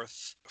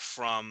forth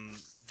from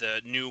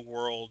the New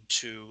World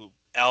to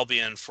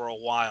Albion for a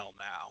while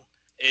now.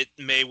 It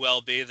may well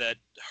be that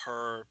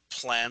her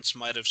plants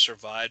might have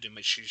survived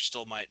and she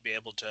still might be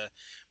able to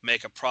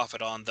make a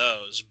profit on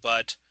those,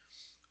 but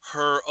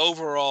her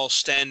overall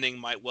standing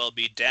might well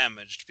be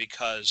damaged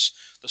because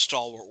the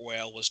stalwart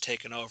whale was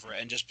taken over,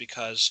 and just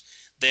because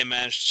they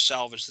managed to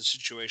salvage the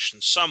situation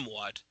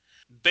somewhat.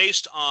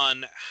 Based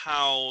on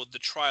how the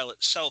trial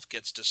itself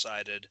gets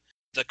decided,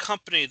 the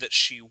company that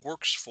she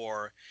works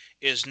for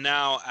is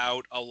now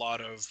out a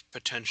lot of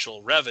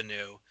potential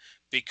revenue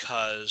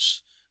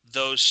because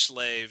those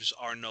slaves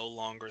are no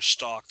longer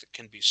stock that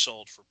can be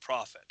sold for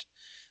profit.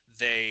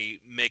 they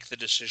make the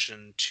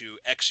decision to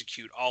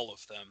execute all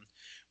of them,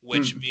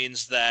 which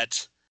means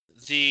that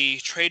the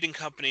trading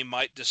company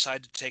might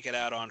decide to take it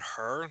out on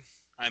her.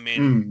 I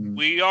mean,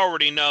 we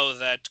already know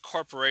that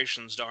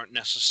corporations aren't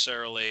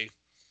necessarily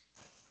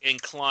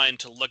inclined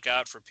to look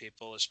out for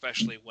people,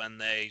 especially when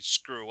they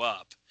screw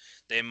up.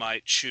 They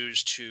might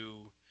choose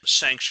to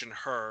sanction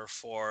her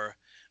for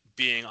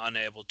being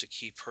unable to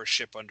keep her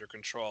ship under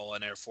control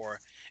and therefore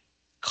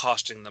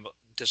costing them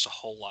just a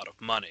whole lot of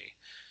money.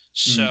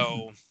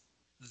 So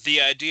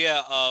the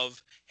idea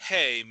of,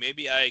 hey,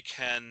 maybe I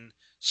can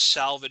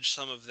salvage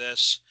some of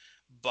this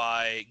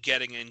by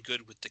getting in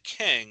good with the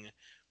king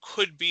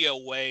could be a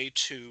way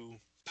to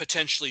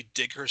potentially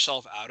dig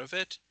herself out of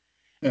it.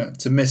 Yeah,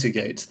 to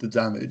mitigate the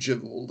damage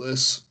of all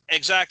this.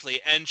 Exactly,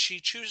 and she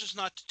chooses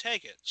not to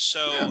take it.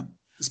 So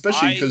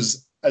especially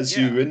because, as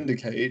you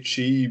indicate,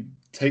 she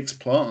takes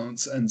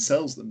plants and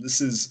sells them.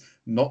 This is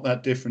not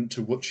that different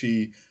to what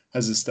she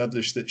has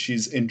established that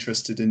she's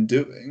interested in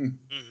doing.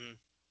 Mm-hmm.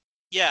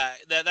 Yeah,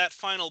 that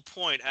final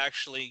point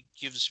actually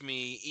gives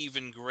me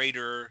even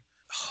greater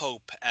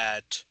hope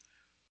at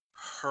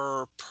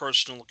her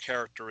personal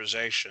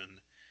characterization,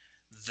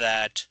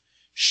 that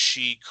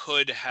she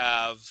could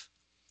have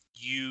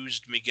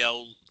used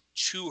Miguel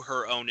to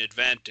her own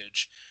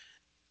advantage,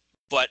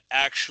 but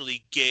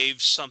actually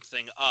gave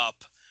something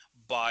up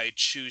by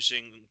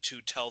choosing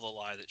to tell the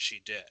lie that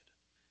she did.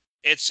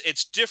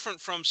 It's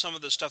different from some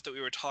of the stuff that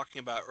we were talking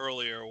about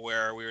earlier,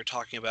 where we were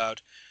talking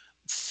about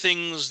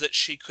things that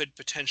she could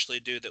potentially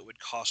do that would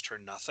cost her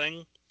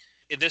nothing.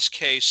 In this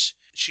case,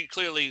 she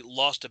clearly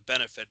lost a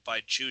benefit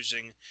by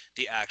choosing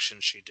the action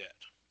she did.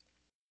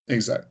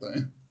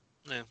 Exactly.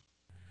 Yeah.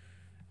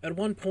 At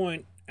one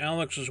point,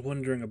 Alex was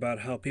wondering about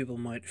how people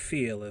might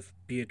feel if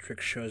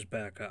Beatrix shows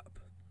back up.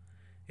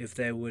 If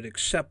they would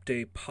accept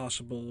a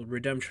possible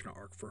redemption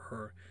arc for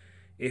her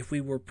if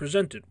we were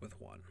presented with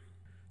one.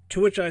 To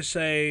which I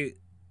say,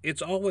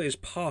 it's always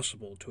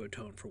possible to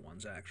atone for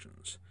one's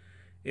actions,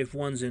 if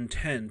one's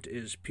intent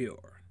is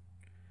pure.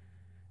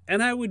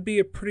 And I would be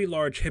a pretty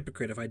large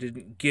hypocrite if I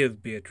didn't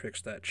give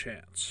Beatrix that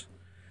chance.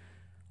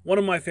 One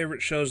of my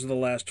favorite shows of the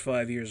last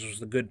 5 years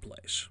was The Good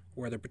Place,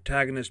 where the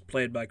protagonist,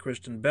 played by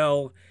Kristen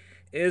Bell,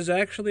 is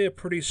actually a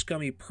pretty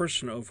scummy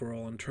person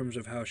overall in terms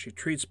of how she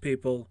treats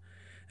people,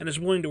 and is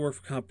willing to work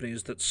for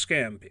companies that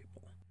scam people.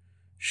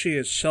 She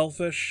is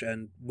selfish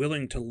and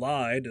willing to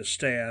lie to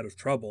stay out of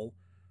trouble,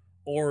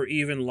 or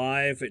even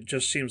lie if it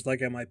just seems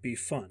like it might be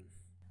fun.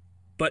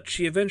 But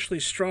she eventually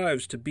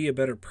strives to be a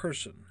better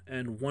person,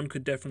 and one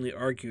could definitely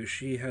argue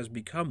she has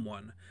become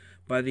one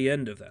by the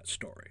end of that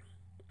story.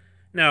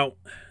 Now,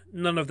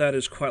 none of that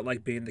is quite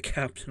like being the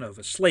captain of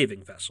a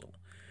slaving vessel,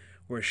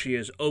 where she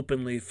is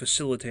openly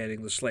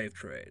facilitating the slave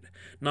trade,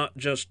 not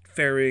just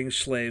ferrying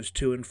slaves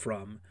to and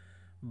from,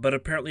 but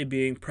apparently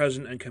being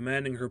present and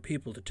commanding her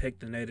people to take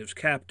the natives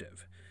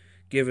captive,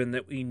 given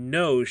that we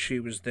know she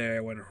was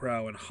there when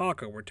Hrao and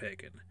Haka were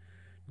taken,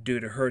 due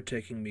to her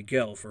taking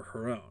Miguel for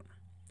her own.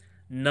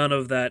 None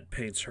of that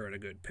paints her in a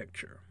good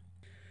picture.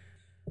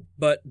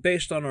 But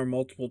based on our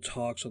multiple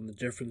talks on the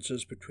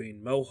differences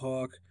between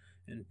Mohawk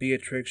and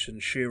Beatrix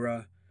and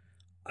Shira,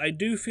 I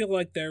do feel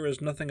like there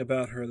is nothing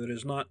about her that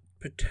is not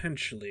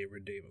potentially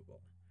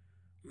redeemable,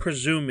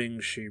 presuming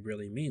she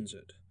really means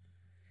it.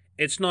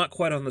 It's not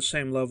quite on the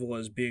same level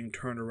as being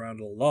turned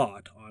around a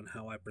lot on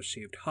how I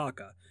perceived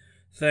Haka,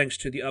 thanks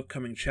to the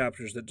upcoming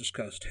chapters that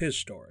discussed his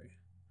story.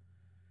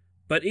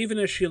 But even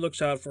as she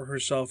looks out for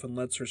herself and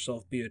lets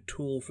herself be a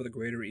tool for the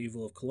greater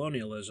evil of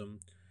colonialism,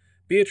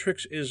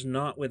 Beatrix is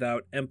not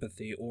without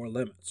empathy or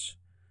limits.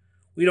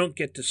 We don't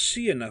get to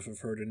see enough of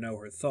her to know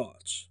her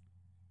thoughts.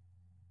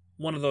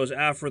 One of those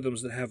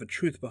aphorisms that have a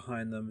truth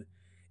behind them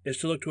is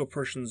to look to a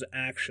person's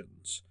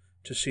actions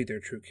to see their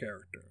true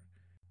character.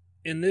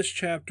 In this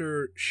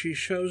chapter, she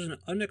shows an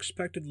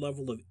unexpected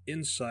level of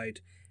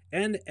insight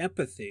and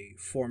empathy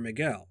for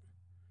Miguel.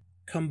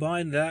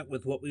 Combine that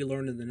with what we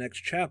learn in the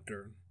next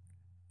chapter,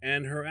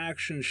 and her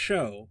actions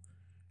show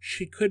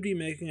she could be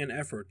making an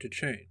effort to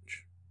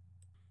change.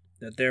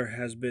 That there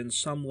has been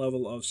some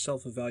level of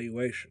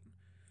self-evaluation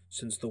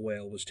since the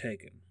whale was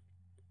taken.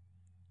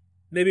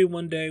 Maybe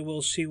one day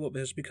we'll see what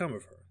has become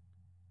of her.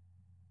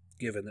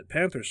 Given that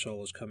Panther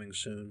Soul is coming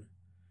soon,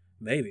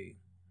 maybe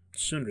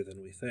sooner than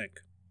we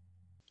think.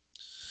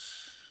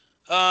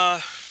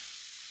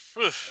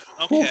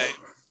 Okay.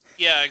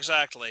 Yeah,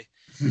 exactly.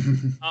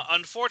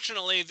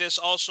 Unfortunately, this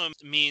also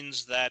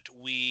means that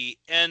we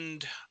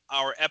end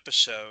our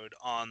episode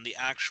on the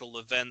actual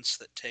events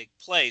that take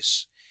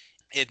place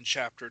in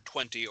Chapter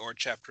 20 or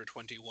Chapter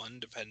 21,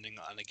 depending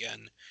on,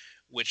 again,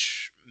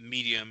 which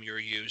medium you're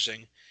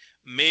using.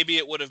 Maybe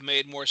it would have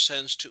made more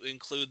sense to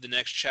include the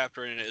next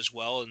chapter in it as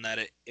well, in that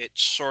it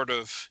sort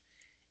of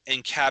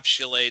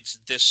encapsulates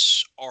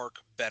this arc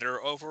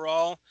better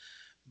overall.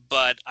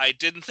 But I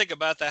didn't think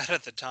about that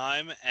at the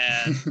time,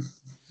 and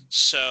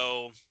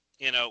so,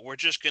 we're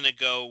just going to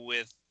go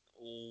with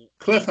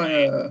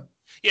cliffhanger.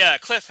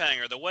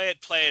 Cliffhanger, the way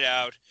it played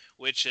out,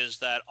 which is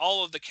that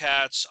all of the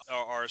cats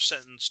are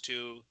sentenced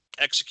to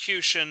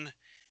execution,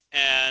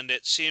 and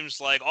it seems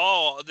like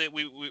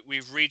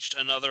we've reached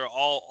another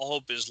all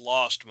hope is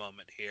lost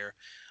moment here.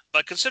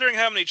 But considering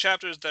how many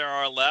chapters there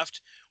are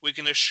left, we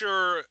can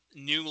assure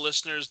new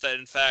listeners that,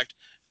 in fact,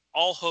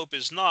 all hope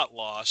is not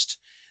lost.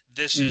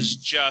 This is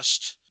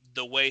just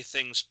the way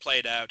things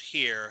played out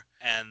here,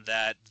 and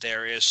that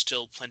there is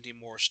still plenty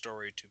more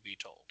story to be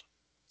told.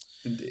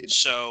 Indeed.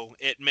 So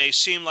it may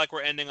seem like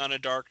we're ending on a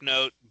dark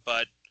note,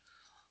 but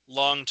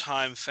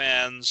longtime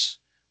fans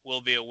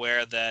will be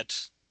aware that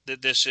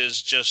this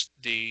is just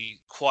the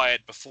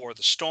quiet before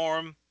the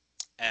storm,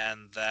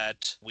 and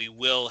that we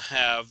will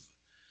have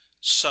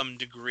some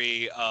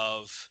degree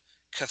of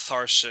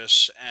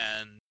catharsis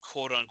and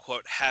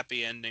quote-unquote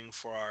happy ending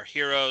for our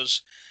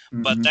heroes.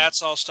 But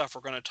that's all stuff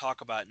we're going to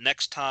talk about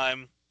next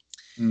time.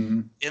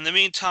 In the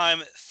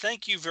meantime,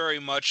 thank you very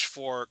much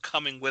for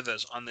coming with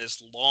us on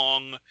this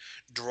long,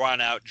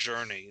 drawn-out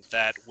journey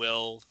that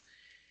will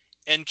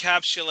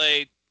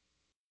encapsulate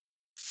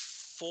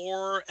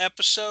 3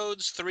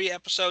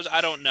 episodes.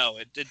 I don't know.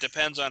 It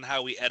depends on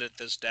how we edit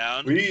this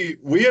down.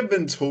 We have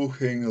been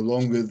talking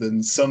longer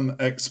than some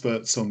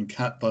experts on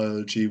cat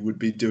biology would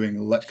be doing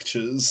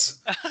lectures.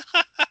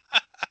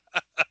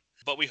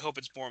 But we hope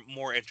it's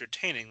more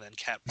entertaining than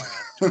cat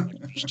biology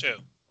lectures too.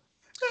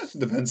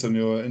 Depends on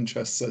your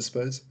interests, I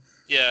suppose.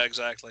 Yeah,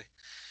 exactly.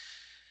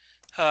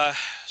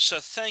 So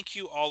thank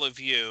you, all of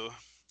you.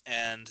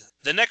 And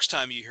the next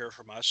time you hear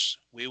from us,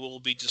 we will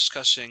be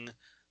discussing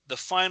the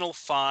final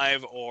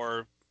 5,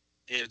 or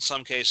in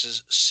some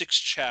cases 6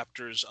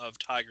 chapters of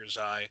Tiger's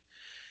Eye,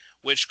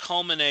 which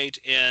culminate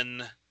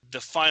in the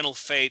final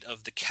fate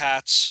of the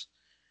cats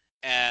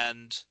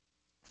and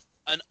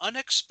an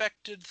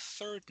unexpected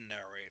third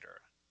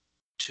narrator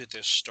to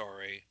this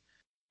story.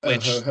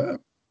 Which,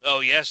 oh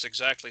yes,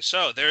 exactly.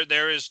 So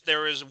there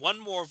is one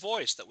more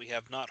voice that we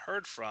have not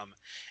heard from,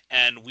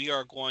 and we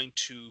are going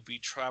to be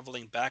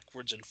traveling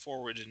backwards and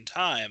forward in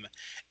time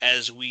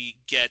as we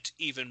get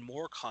even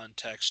more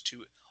context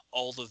to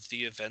all of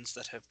the events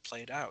that have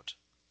played out.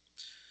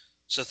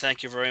 So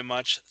thank you very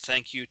much.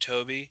 Thank you,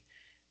 Toby,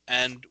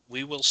 and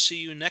we will see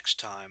you next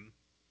time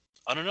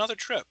on another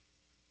trip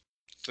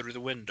through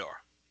the Wind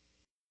Door.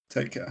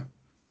 Take care.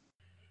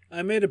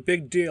 I made a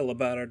big deal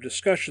about our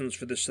discussions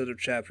for this set of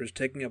chapters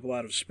taking up a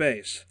lot of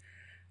space.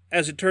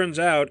 As it turns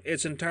out,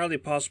 it's entirely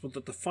possible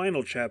that the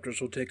final chapters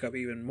will take up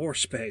even more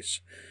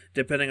space,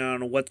 depending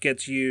on what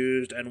gets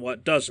used and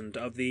what doesn't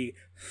of the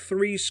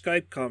 3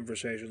 Skype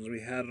conversations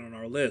we had on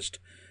our list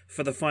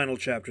for the final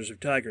chapters of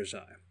Tiger's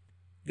Eye.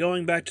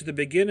 Going back to the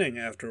beginning,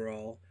 after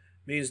all,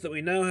 means that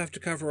we now have to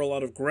cover a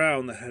lot of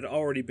ground that had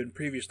already been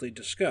previously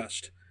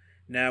discussed,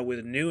 now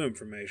with new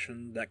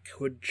information that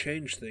could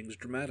change things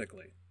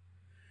dramatically.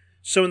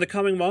 So in the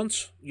coming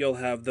months, you'll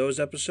have those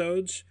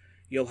episodes,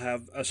 you'll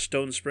have a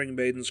Stone Spring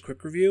Maiden's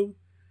quick review,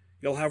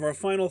 you'll have our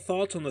final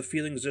thoughts on the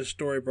feelings this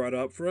story brought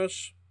up for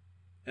us,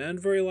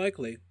 and very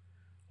likely,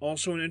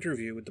 also an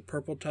interview with the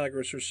Purple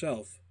Tigress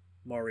herself,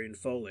 Maureen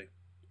Foley.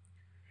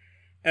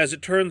 As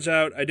it turns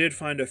out, I did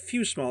find a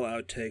few small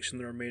outtakes in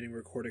the remaining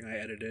recording I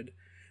edited,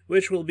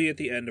 which will be at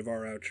the end of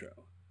our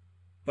outro.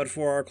 But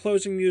for our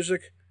closing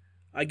music,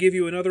 I give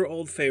you another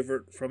old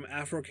favorite from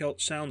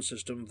Afro-Celt Sound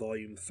System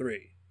Volume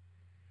 3.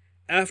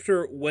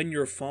 After When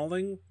You're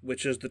Falling,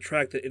 which is the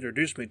track that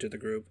introduced me to the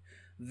group,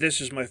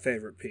 this is my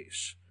favorite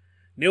piece.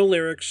 No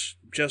lyrics,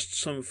 just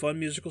some fun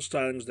musical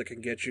stylings that can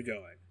get you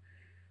going.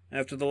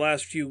 After the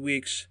last few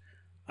weeks,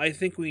 I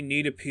think we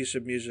need a piece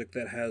of music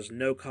that has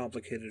no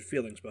complicated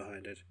feelings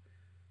behind it.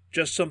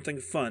 Just something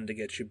fun to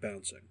get you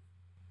bouncing.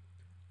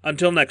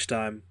 Until next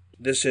time,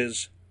 this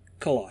is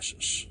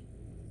Colossus.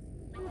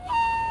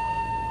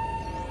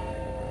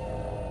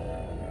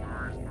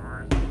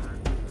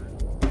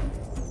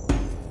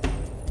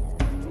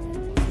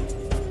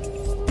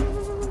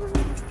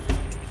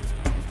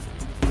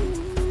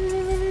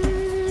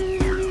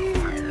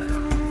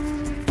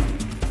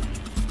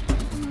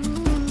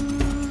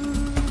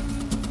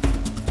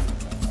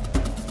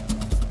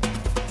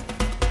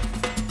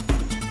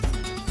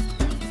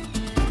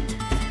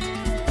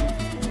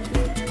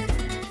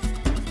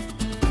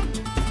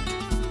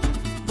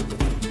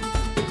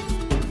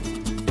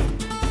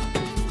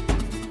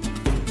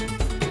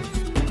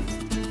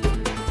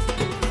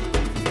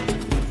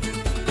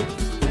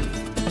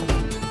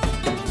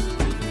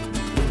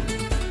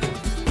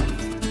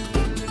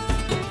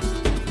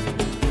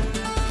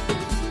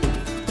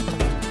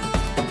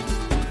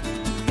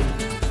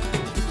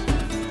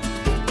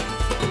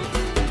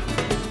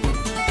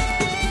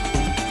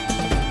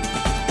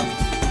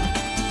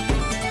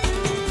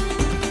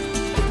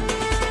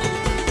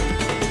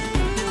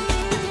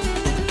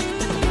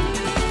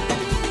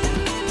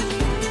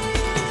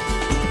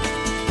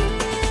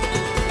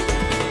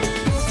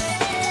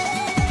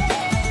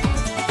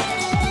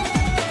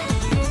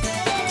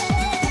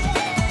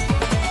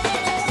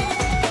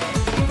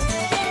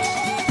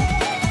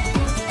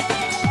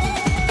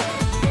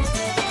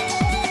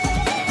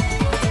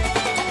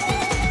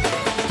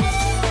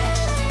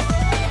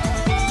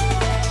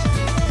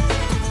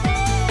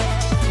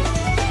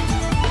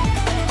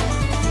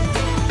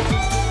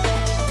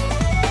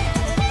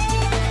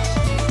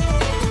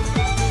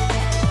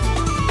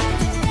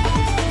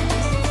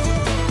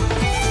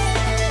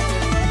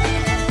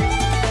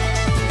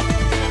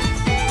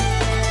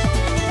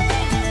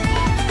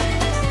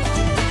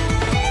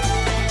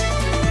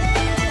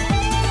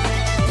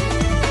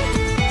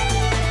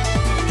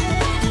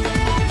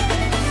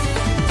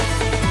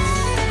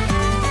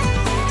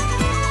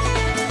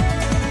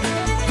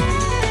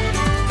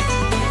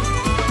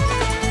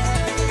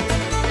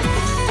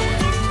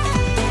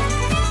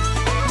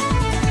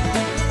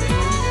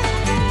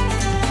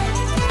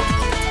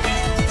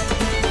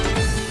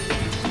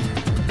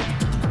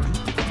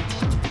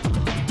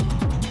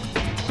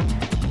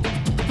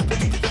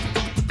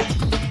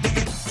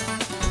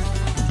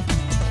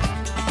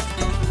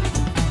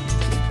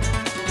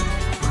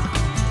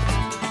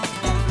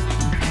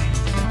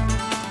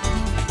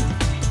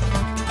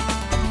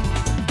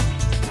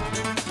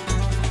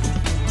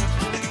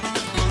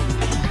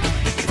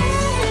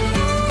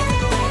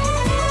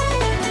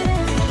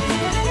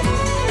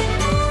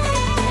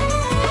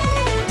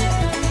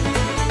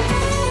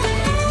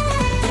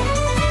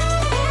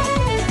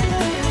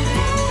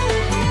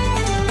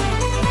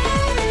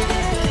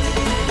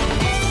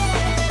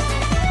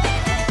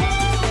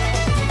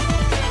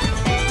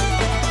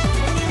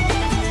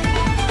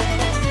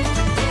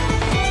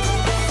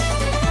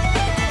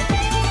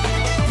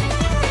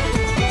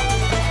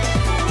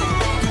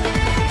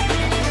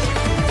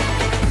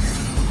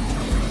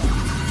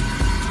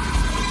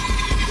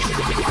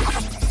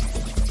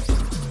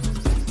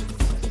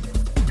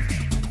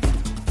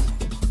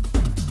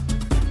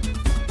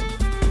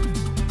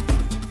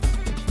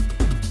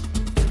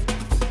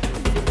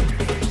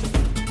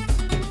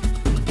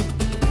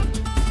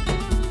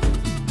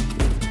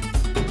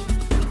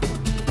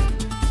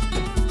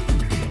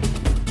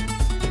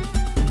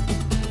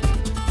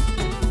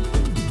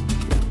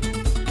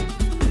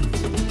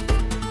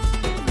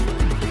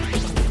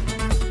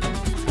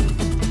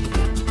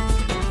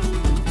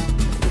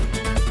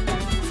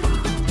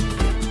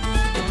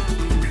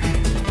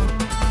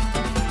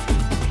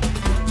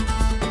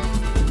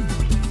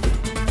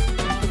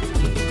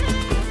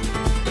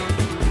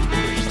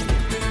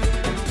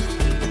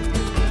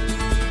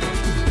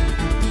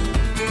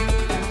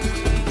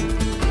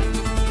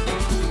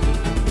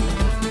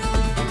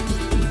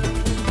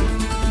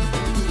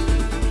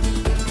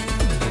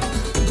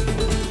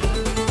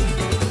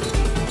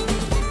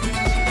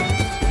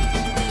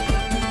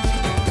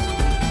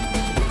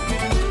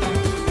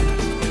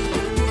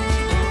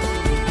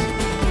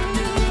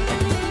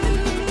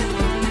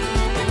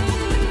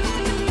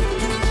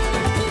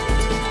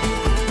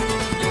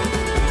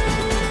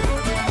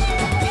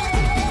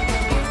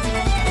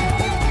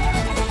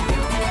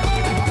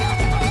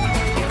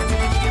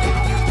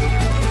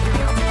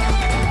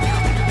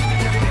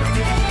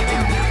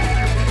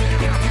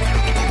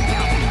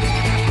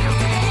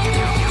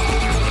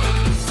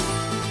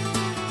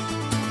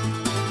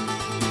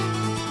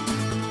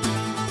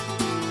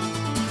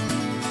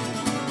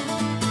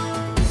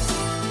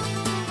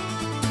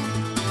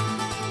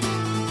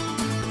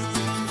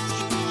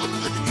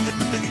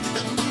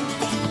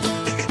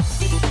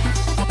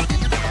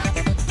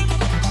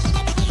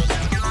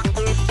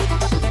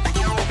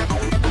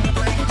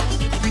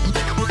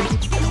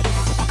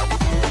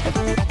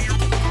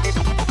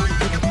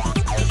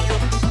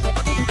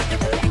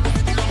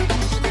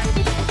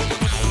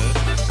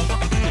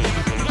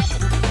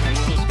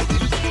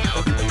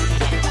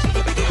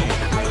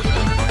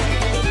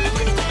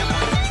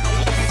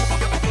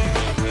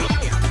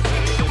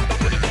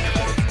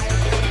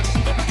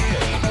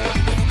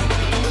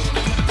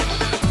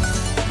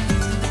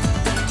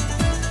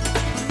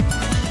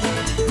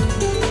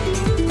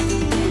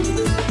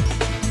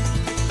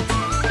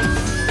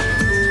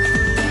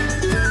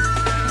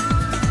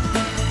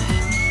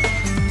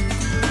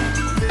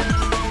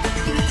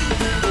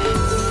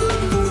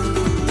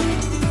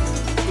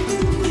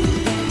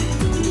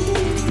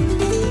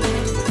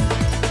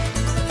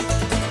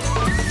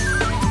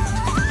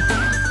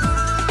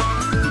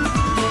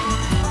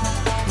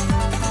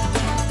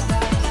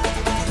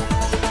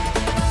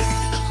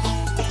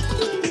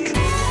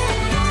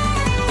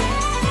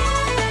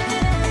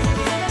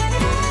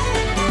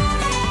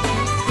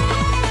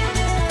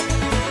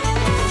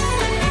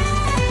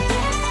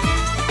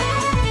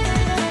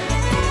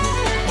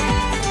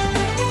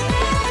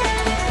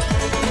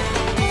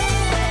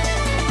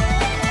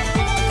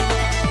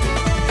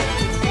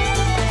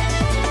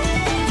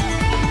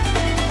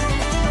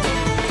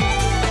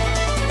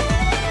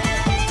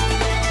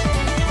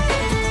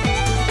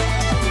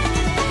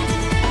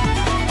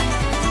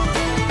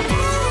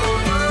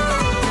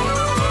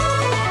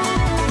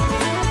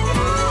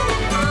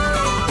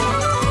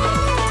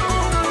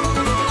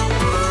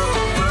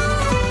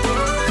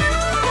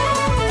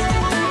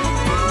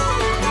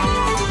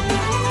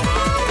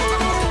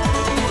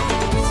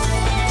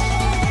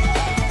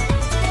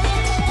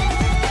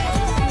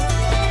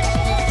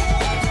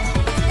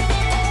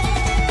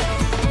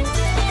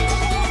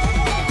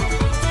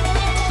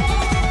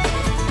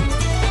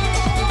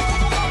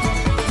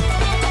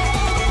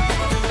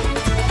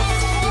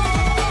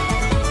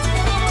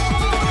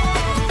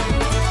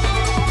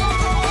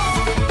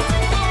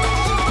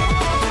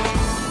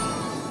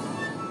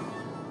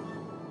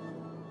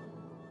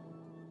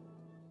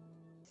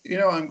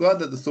 I'm glad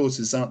that the thought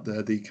is out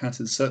there. The cat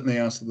is certainly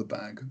out of the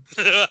bag.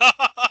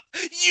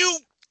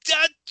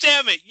 God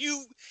damn it!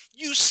 You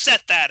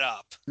set that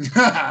up.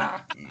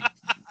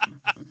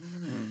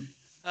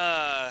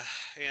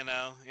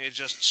 It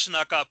just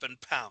snuck up and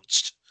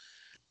pounced.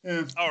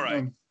 Yeah. All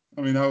right.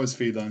 I was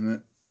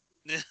feline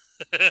it.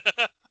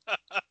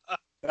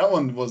 That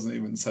one wasn't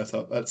even set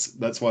up.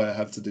 That's why I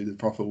have to do the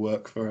proper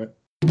work for it.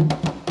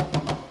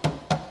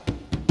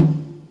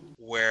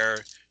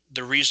 Where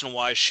the reason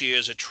why she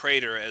is a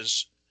traitor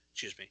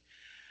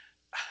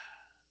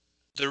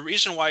the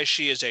reason why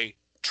she is a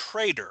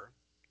traitor,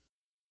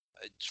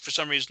 for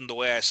some reason the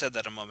way I said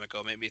that a moment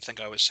ago made me think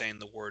I was saying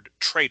the word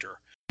traitor.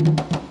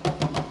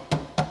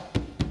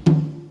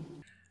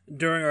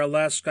 During our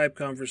last Skype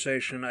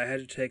conversation, I had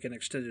to take an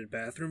extended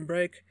bathroom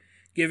break,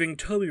 giving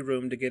Toby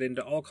room to get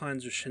into all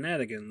kinds of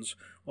shenanigans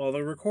while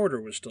the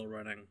recorder was still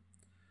running.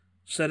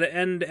 So to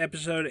end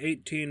episode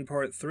 18,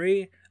 part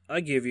 3, I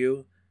give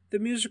you the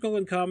musical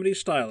and comedy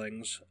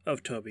stylings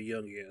of Toby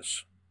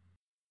Jungius.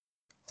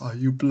 Are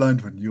you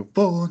blind when you're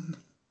born?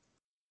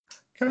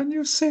 Can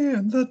you see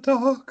in the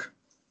dark?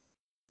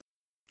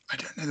 I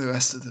don't know the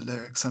rest of the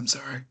lyrics, I'm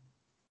sorry.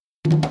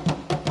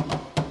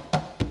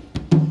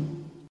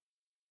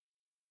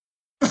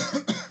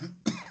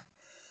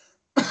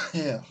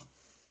 Yeah.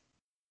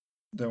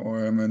 Don't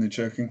worry, I'm only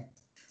joking.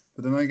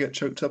 But then I get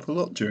choked up a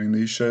lot during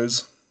these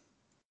shows.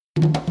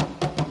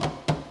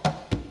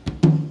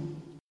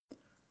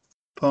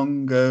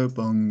 Bongo,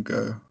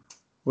 bongo.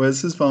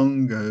 Where's his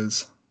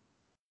bongos?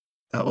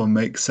 That will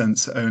make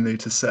sense only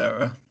to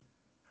Sarah.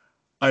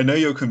 I know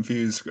you're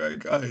confused,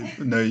 Greg. I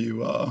know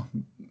you are.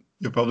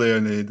 You're probably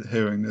only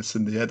hearing this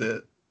in the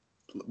edit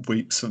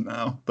weeks from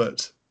now,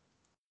 but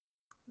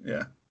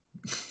yeah.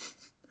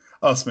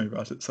 Ask me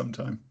about it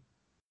sometime.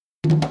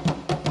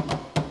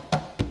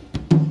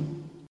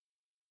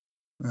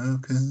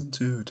 Welcome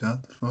to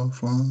Top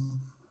 4-4.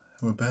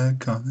 We're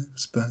back on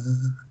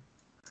Expand.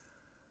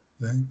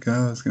 Think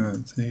I was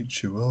gonna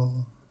teach you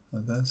all a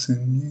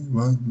lesson you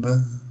won't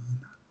learn.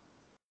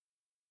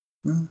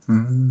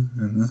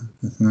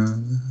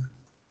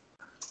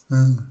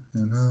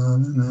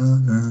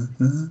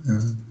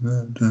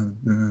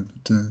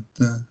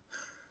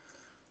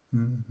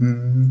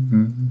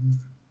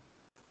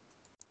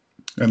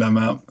 And I'm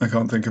out. I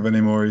can't think of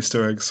any more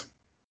Easter eggs.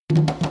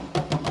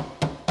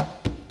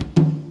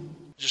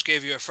 Just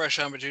gave you a fresh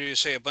opportunity to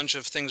say a bunch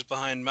of things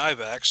behind my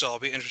back, so I'll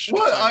be interested.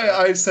 What?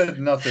 I said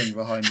nothing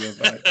behind your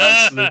back.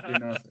 Absolutely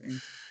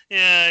nothing.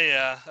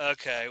 Yeah.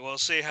 Okay, we'll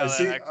see how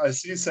I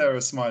see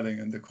Sarah smiling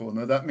in the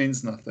corner. That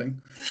means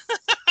nothing.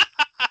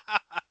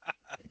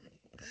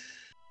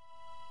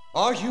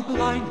 Are you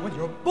blind when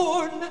you're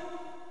born?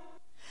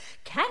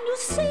 Can you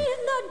see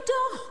in the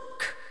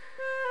dark?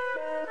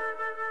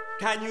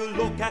 Can you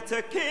look at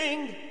a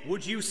king?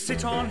 Would you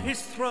sit on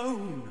his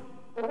throne?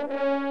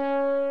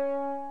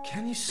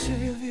 Can you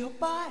say of your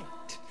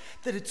bite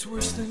that it's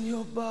worse than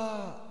your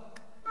bark?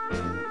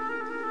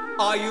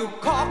 Are you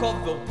cock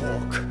of the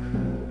walk?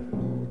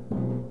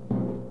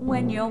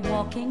 When you're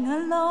walking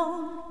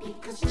alone,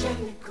 because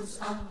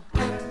jellicles are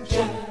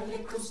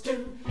angelicals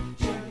do.